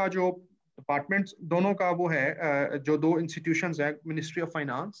दोनों का जो डिपार्टमेंट्स, दोनों का वो है, जो दो इंस्टीट्यूशंस है, मिनिस्ट्री ऑफ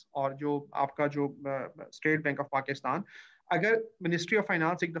फाइनेंस और जो आपका जो स्टेट बैंक ऑफ पाकिस्तान, अगर मिनिस्ट्री ऑफ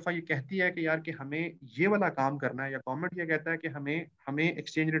फाइनेंस एक दफा ये कहती है कि यार कि हमें ये वाला काम करना है, या गवर्नमेंट ये कहता है कि हमें हमें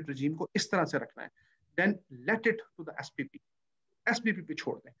एक्सचेंज रेट रजीम को इस तरह से रखना है, then let it to the SPP, SPP पे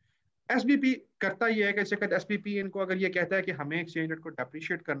छोड़ दें। एसबीपी करता ही है कि एसबीपी इनको अगर ये कहता है कि हमें एक्सचेंज रेट को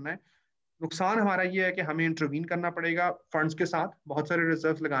डेप्रिशिएट करना है, नुकसान हमारा ये है कि हमें इंटरवीन करना पड़ेगा फंड्स के साथ, बहुत सारे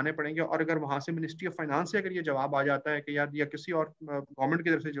रिजर्व लगाने पड़ेंगे, और अगर वहां से मिनिस्ट्री ऑफ फाइनेंस से अगर ये जवाब आ जाता है कि यार, या किसी और गवर्नमेंट की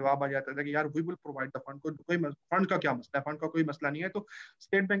तरफ से जवाब आ जाता है कि यार we will provide the fund, कोई फंड का क्या मसला है, फंड का कोई मसला नहीं है, तो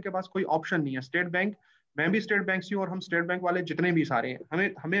स्टेट बैंक के पास कोई ऑप्शन नहीं है। स्टेट बैंक, मैं भी स्टेट बैंक से हूँ और हम स्टेट बैंक वाले जितने भी सारे हैं,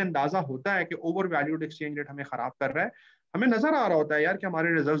 हमें हमें अंदाजा होता है कि ओवर वैल्यूड एक्सचेंज रेट हमें खराब कर रहा है, हमें नजर आ रहा होता है यार कि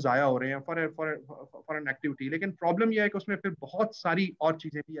हमारे रिजर्व जाया हो रहे हैं फॉर फॉर एन एक्टिविटी, लेकिन प्रॉब्लम यह है कि उसमें फिर बहुत सारी और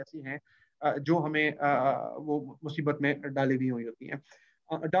चीजें भी ऐसी हैं जो हमें वो मुसीबत में डाली हुई हुई होती हैं।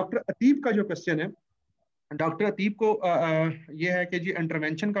 डॉक्टर अतीब का जो क्वेश्चन है, डॉक्टर अतीब को ये है कि जी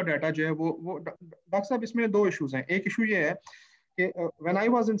इंटरवेंशन का डाटा जो है वो डॉक्टर साहब, इसमें दो इश्यूज हैं। एक इशू ये है कि when I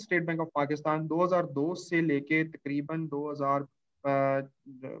was in state Bank of Pakistan 2002 से लेके तकरीबन 2000,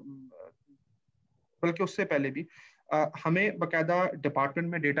 बल्कि उससे पहले भी हमें बकायदा डिपार्टमेंट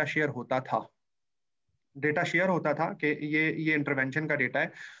में डेटा शेयर होता था, डेटा शेयर होता था कि ये इंटरवेंशन का डेटा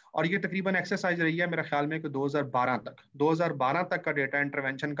है, और ये तकरीबन एक्सरसाइज रही है मेरा ख्याल में कि 2012 तक का डेटा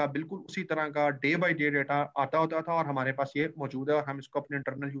इंटरवेंशन का बिल्कुल उसी तरह का डे बाय डे डेटा आता होता था, और हमारे पास ये मौजूद है और हम इसको अपने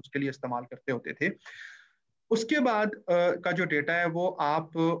इंटरनल यूज के लिए इस्तेमाल करते होते थे। उसके बाद का जो डेटा है वो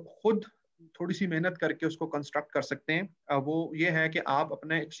आप खुद थोड़ी सी मेहनत करके उसको कंस्ट्रक्ट कर सकते हैं। वो ये है कि आप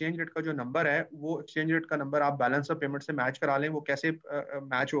अपने एक्सचेंज रेट का जो नंबर है, वो एक्सचेंज रेट का नंबर आप बैलेंस ऑफ पेमेंट से मैच करा लें। वो कैसे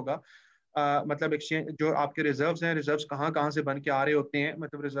मैच होगा? मतलब एक्सचेंज जो आपके रिजर्व्स हैं, रिजर्व्स कहाँ कहाँ से बन के आ रहे होते हैं,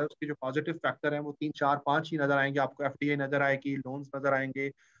 मतलब रिजर्व्स के जो पॉजिटिव फैक्टर हैं वो 3 4 5 ही नजर आएंगे आपको। एफडीआई नजर आएगी, लोन्स नजर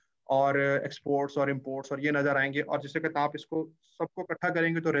आएंगे, और एक्सपोर्ट्स और इंपोर्ट्स और ये नजर आएंगे। और जिससे कहते आप इसको सबको इकट्ठा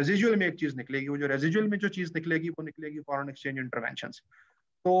करेंगे तो रेजिजुअल में एक चीज निकलेगी, वो जो रेजिजुअल में जो चीज निकलेगी वो निकलेगी फॉरेन एक्सचेंज इंटरवेंशन।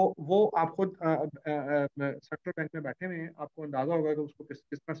 तो वो आप खुद सेंट्रल बैंक में बैठे हुए हैं, आपको अंदाजा होगा कि उसको किस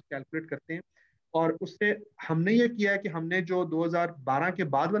किस तरह से कैलकुलेट करते हैं। और उससे हमने ये किया है कि हमने जो 2012 के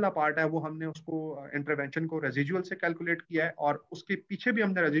बाद वाला पार्ट है वो हमने उसको इंटरवेंशन को रेजिजुअल से कैलकुलेट किया है, और उसके पीछे भी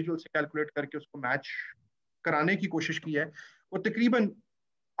हमने रेजिजुअल से कैलकुलेट करके उसको मैच कराने की कोशिश की है। वो तकरीबन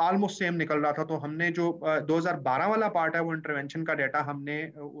ऑलमोस्ट सेम निकल रहा था। तो हमने जो 2012 वाला पार्ट है वो इंटरवेंशन का डाटा हमने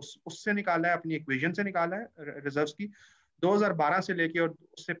उससे निकाला है, अपनी इक्वेशन से निकाला है रिजर्व्स की 2012 से लेके, और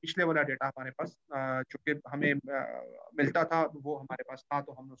उससे पिछले वाला डाटा हमारे पास जो कि हमें मिलता था वो हमारे पास था,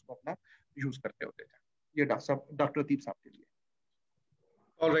 तो हम उसको अपना यूज करते होते थे। ये डॉक्टर अतीब साहब के लिए।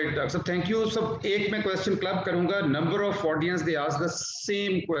 All right, Doctor. Thank you. So, एक मैं question club करूँगा. Number of audience they ask the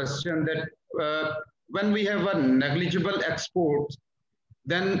same question that when we have a negligible export,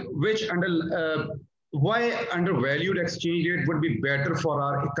 then why undervalued exchange rate would be better for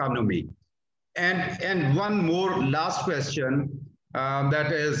our economy? And one more last question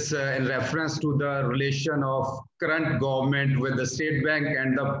that is in reference to the relation of current government with the state bank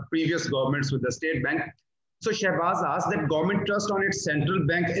and the previous governments with the state bank. So Shehbaz asked that government trust on its central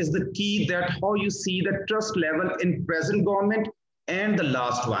bank is the key, that how you see the trust level in present government and the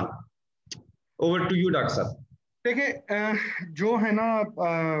last one. Over to you, Dr. Sir. देखिए जो है ना,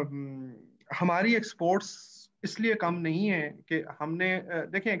 हमारी exports इसलिए कम नहीं है कि हमने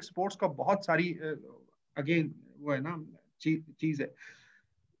देखिए एक्सपोर्ट्स का बहुत सारी अगेन वो है ना चीज है।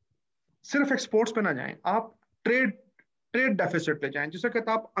 सिर्फ एक्सपोर्ट्स पे ना जाएं आप, ट्रेड ट्रेड डेफिसिट पे जाएं, जिसे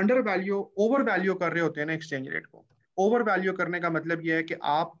कहते हैं आप अंडर वैल्यू ओवर वैल्यू कर रहे होते हैं ना एक्सचेंज रेट को। ओवर वैल्यू करने का मतलब यह है कि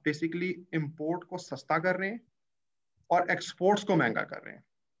आप बेसिकली इंपोर्ट को सस्ता कर रहे हैं और एक्सपोर्ट्स को महंगा कर रहे हैं।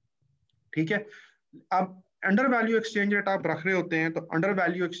 ठीक है, अब अंडर वैल्यू एक्सचेंज रेट आप रख रहे होते हैं, तो अंडर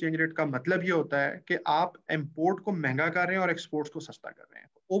वैल्यू एक्सचेंज रेट का मतलब ये होता है कि आप इंपोर्ट को महंगा कर रहे हैं और एक्सपोर्ट्स को सस्ता कर रहे हैं।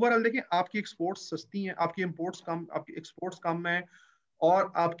 ओवरऑल देखिए, आपकी एक्सपोर्ट्स सस्ती हैं, आपकी इंपोर्ट्स कम, आपकी एक्सपोर्ट्स कम है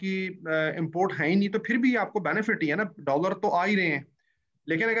और आपकी इंपोर्ट है ही नहीं, तो फिर भी आपको बेनिफिट ही है ना, डॉलर तो आ ही रहे हैं।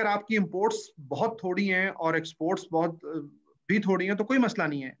 लेकिन अगर आपकी इंपोर्ट्स बहुत थोड़ी हैं और एक्सपोर्ट्स बहुत भी थोड़ी हैं तो कोई मसला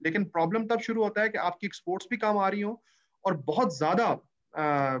नहीं है, लेकिन प्रॉब्लम तब शुरू होता है कि आपकी एक्सपोर्ट्स भी कम आ रही हो और बहुत ज्यादा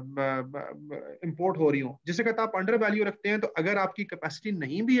इंपोर्ट हो रही हो, जिसे कहते हैं आप अंडर वैल्यू रखते हैं। तो अगर आपकी कैपेसिटी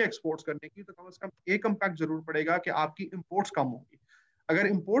नहीं भी है एक्सपोर्ट्स करने की, तो कम से कम एक इम्पैक्ट जरूर पड़ेगा कि आपकी इंपोर्ट्स कम होंगी। अगर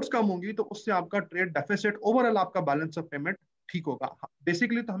इंपोर्ट्स कम होंगी तो उससे आपका ट्रेड डेफिसिट, ओवरऑल आपका बैलेंस ऑफ पेमेंट ठीक होगा।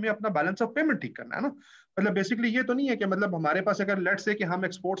 बेसिकली तो हमें अपना बैलेंस ऑफ पेमेंट ठीक करना है ना, मतलब बेसिकली ये तो नहीं है कि मतलब हमारे पास अगर लेट्स से कि हम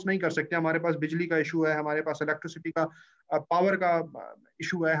एक्सपोर्ट्स नहीं कर सकते, हमारे पास बिजली का इशू है, हमारे पास इलेक्ट्रिसिटी का पावर का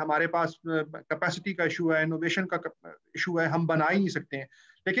इशू है, हमारे पास कैपेसिटी का इशू है, इनोवेशन का इशू है, हम बना ही नहीं सकते हैं।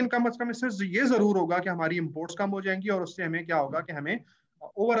 लेकिन कम अज कम इससे ये जरूर होगा कि हमारी इंपोर्ट्स कम हो जाएंगी और उससे हमें क्या होगा कि हमें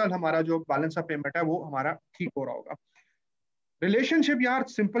ओवरऑल हमारा जो बैलेंस ऑफ पेमेंट है वो हमारा ठीक हो रहा होगा। रिलेशनशिप यार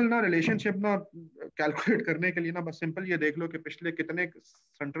सिंपल ना, रिलेशनशिप ना कैलकुलेट करने के लिए ना बस सिंपल ये देख लो कि पिछले कितने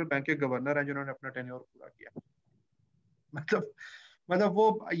सेंट्रल बैंक के गवर्नर हैं जिन्होंने अपना टेन्योर पूरा किया। मतलब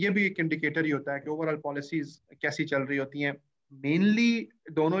वो ये भी एक इंडिकेटर ही होता है कि ओवरऑल पॉलिसीज कैसी चल रही होती हैं। मेनली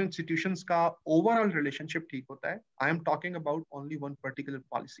दोनों इंस्टीट्यूशंस का ओवरऑल रिलेशनशिप ठीक होता है। I am talking about only one particular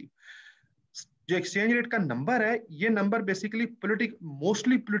policy. जो एक्सचेंज रेट का नंबर है, ये number basically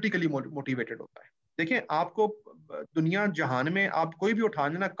mostly politically motivated होता है। देखिए, आपको दुनिया जहान में आप कोई भी उठा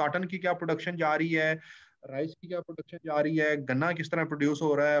लेना, कॉटन की क्या प्रोडक्शन जा रही है, राइस की क्या प्रोडक्शन जा रही है, गन्ना किस तरह प्रोड्यूस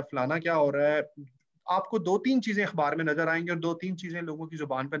हो रहा है, फलाना क्या हो रहा है, आपको दो तीन चीजें अखबार में नजर आएंगी और दो तीन चीजें लोगों की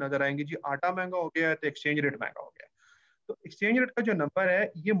जुबान पे नजर आएंगी। जी आटा महंगा हो गया है तो एक्सचेंज रेट महंगा हो गया है। तो एक्सचेंज रेट का जो नंबर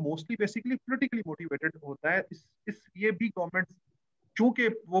है ये मोस्टली बेसिकली पोलिटिकली मोटिवेटेड होता है। इस ये भी गवर्नमेंट चूंकि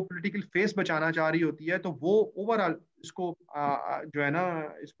वो पॉलिटिकल फेस बचाना चाह रही होती है, तो वो ओवरऑल इसको जो है ना,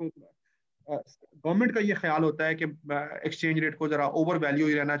 इसको गवर्नमेंट का ये ख्याल होता है कि एक्सचेंज रेट को जरा ओवर वैल्यू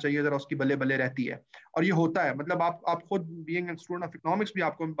ही रहना चाहिए, जरा उसकी बल्ले बल्ले रहती है। और ये होता है, मतलब आप खुद बीइंग स्टूडेंट ऑफ इकोनॉमिक्स भी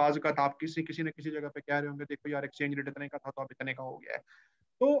आपको बाज़ औक़ात आप किसी न किसी जगह पे कह रहे होंगे, देखो यार एक्सचेंज रेट इतने का था तो अब इतने का हो गया है।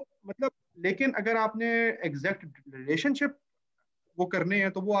 तो मतलब, लेकिन अगर आपने एग्जैक्ट रिलेशनशिप वो करने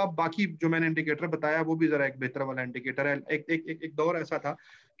हैं तो वो आप बाकी जो मैंने इंडिकेटर बताया वो भी जरा एक बेहतर वाला इंडिकेटर है। एक दौर ऐसा था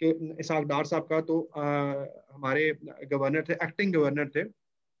कि इसहाक डार साहब का, तो हमारे गवर्नर थे, एक्टिंग गवर्नर थे,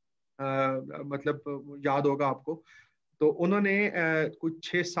 मतलब याद होगा आपको, तो उन्होंने कुछ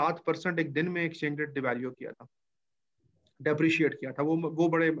 6-7% एक दिन में एक्सचेंज रेट डिवैल्यू किया था, डेप्रिशिएट किया था। वो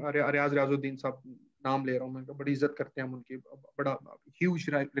बड़े रियाज रियाजुद्दीन साहब, नाम ले रहा हूँ मैं, बड़ी इज्जत करते हैं हम उनकी, बड़ा ह्यूज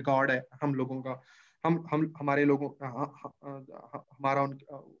रिकॉर्ड है हम लोगों का, हम हमारे लोगों हमारा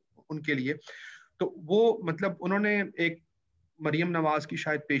उनके लिए। तो वो मतलब उन्होंने एक मरियम नवाज की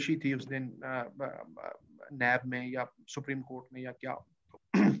शायद पेशी थी उस दिन नैब में या सुप्रीम कोर्ट में या क्या,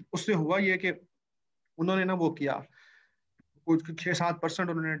 उससे हुआ ये कि उन्होंने ना वो किया, कुछ 6-7%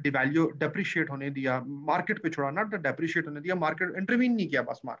 उन्होंने डिवैल्यू डेप्रिशिएट होने दिया, मार्केट पे छोड़ा ना, डेप्रिशिएट होने दिया, मार्केट इंटरवीन नहीं किया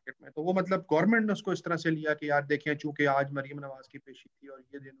बस मार्केट में। तो वो मतलब गवर्नमेंट ने उसको इस तरह से लिया कि यार देखें, चूंकि आज मरियम नवाज की पेशी थी और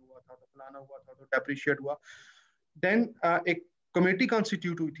ये दिन हुआ था तो फलाना हुआ था तो डेप्रिशिएट हुआ। देन एक कमेटी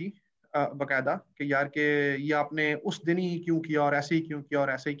कॉन्स्टिट्यूट हुई थी बकायदा कि यार के ये आपने उस दिन ही क्यों किया और ऐसे ही क्यों किया और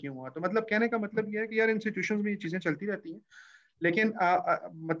ऐसे ही क्यों हुआ। तो मतलब कहने का मतलब ये है कि यार इंस्टीट्यूशंस में ये चीजें चलती रहती हैं, लेकिन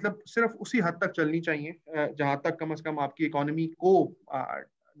मतलब सिर्फ उसी हद तक चलनी चाहिए जहां तक कम से कम आपकी इकोनॉमी को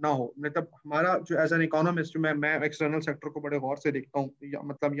ना हो। मतलब हमारा जो एज एन इकोनॉमिस्ट, मैं एक्सटर्नल सेक्टर को बड़े गौर से देखता हूँ,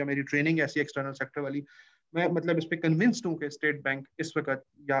 या मेरी ट्रेनिंग ऐसी एक्सटर्नल सेक्टर वाली, मैं मतलब इस पे कन्विंस्ड हूँ कि स्टेट बैंक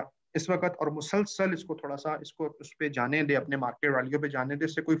इस वक्त और मुसलसल इसको थोड़ा सा इसको उस पर जाने दे, अपने मार्केट वैल्यू पे जाने दे,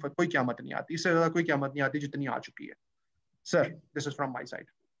 इससे कोई क़यामत नहीं आती, इससे ज्यादा कोई क़यामत नहीं आती जितनी आ चुकी है। Sir, this is from my side.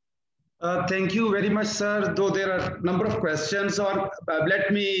 Thank you very much, sir. Though there are number of questions, और let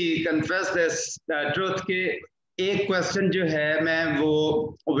me confess this truth कि एक क्वेश्चन जो है मैं वो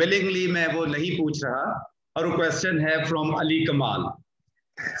willingly मैं वो नहीं पूछ रहा, और वो क्वेश्चन है from Ali Kamal.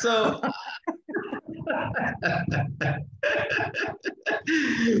 So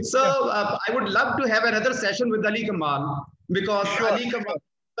I would love to have another session with Ali Kamal, because sure, Ali Kamal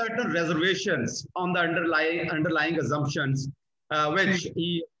has certain reservations on the underlying assumptions which he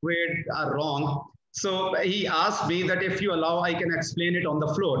weighed are wrong. So he asked me that if you allow, I can explain it on the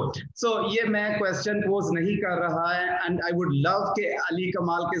floor. So ये मैं question pose नहीं कर रहा है, and I would love कि Ali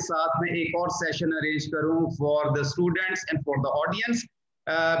Kamal के साथ मैं एक और session arrange करूँ for the students and for the audience.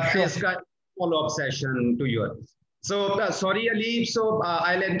 इसका follow-up session to you. So sorry Ali, so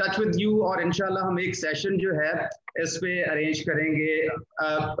I'll in touch with you, और इंशाल्लाह हम एक session जो है इस पे arrange करेंगे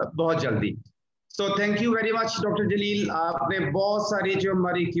बहुत जल्दी. सो thank you very much doctor Jalil, आपने बहुत सारी जो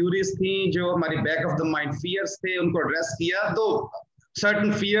हमारी क्यूरीज थी, जो हमारी back of the mind fears थे, उनको एड्रेस किया. Though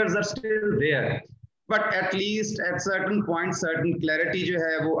certain fears are still there, but at least at certain point certain clarity जो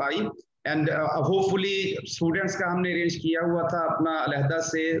है वो आई. एंड होपफुली स्टूडेंट्स का हमने अरेंज किया हुआ था अपना अलहदा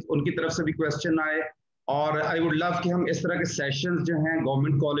से, उनकी तरफ से भी क्वेश्चन आए. और आई वुड लव कि हम इस तरह के सेशंस जो हैं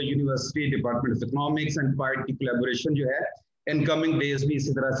government college, university, department of economics and part की कोलैबोरेशन जो है इन कमिंग डेज भी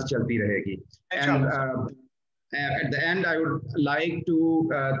इसी तरह से चलती रहेगी. And at the end I would like to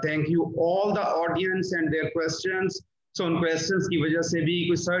thank you all the audience and their questions. So उन questions की वजह से भी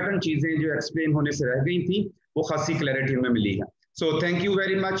कुछ certain चीजें जो explain होने से रह गई थी वो खासी clarity हमें मिली है. So thank you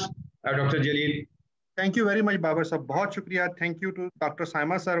very much Dr. Jaleel. Thank you very much Babar साहब, बहुत शुक्रिया. Thank you to doctor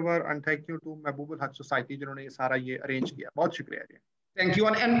Saima Sarwar and thank you to Mahbubul Haq society जिन्होंने ये सारा ये अरेंज किया. बहुत शुक्रिया जी. Thank you.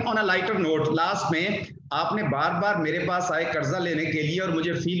 And on a lighter note, last में आपने बार बार मेरे पास आए कर्जा लेने के लिए और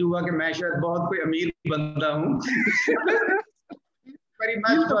मुझे फील हुआ कि मैं शायद बहुत कोई अमीर बंदा हूँ. Very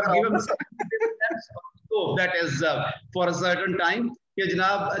much for giving that is for a certain time कि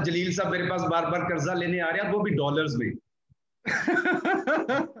जनाब जलील साहब मेरे पास बार बार कर्जा लेने आ रहे हैं, वो भी डॉलर्स में.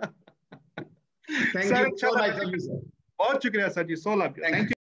 Thank you so much. बहुत शुक्रिया सर जी. So love. Thank you.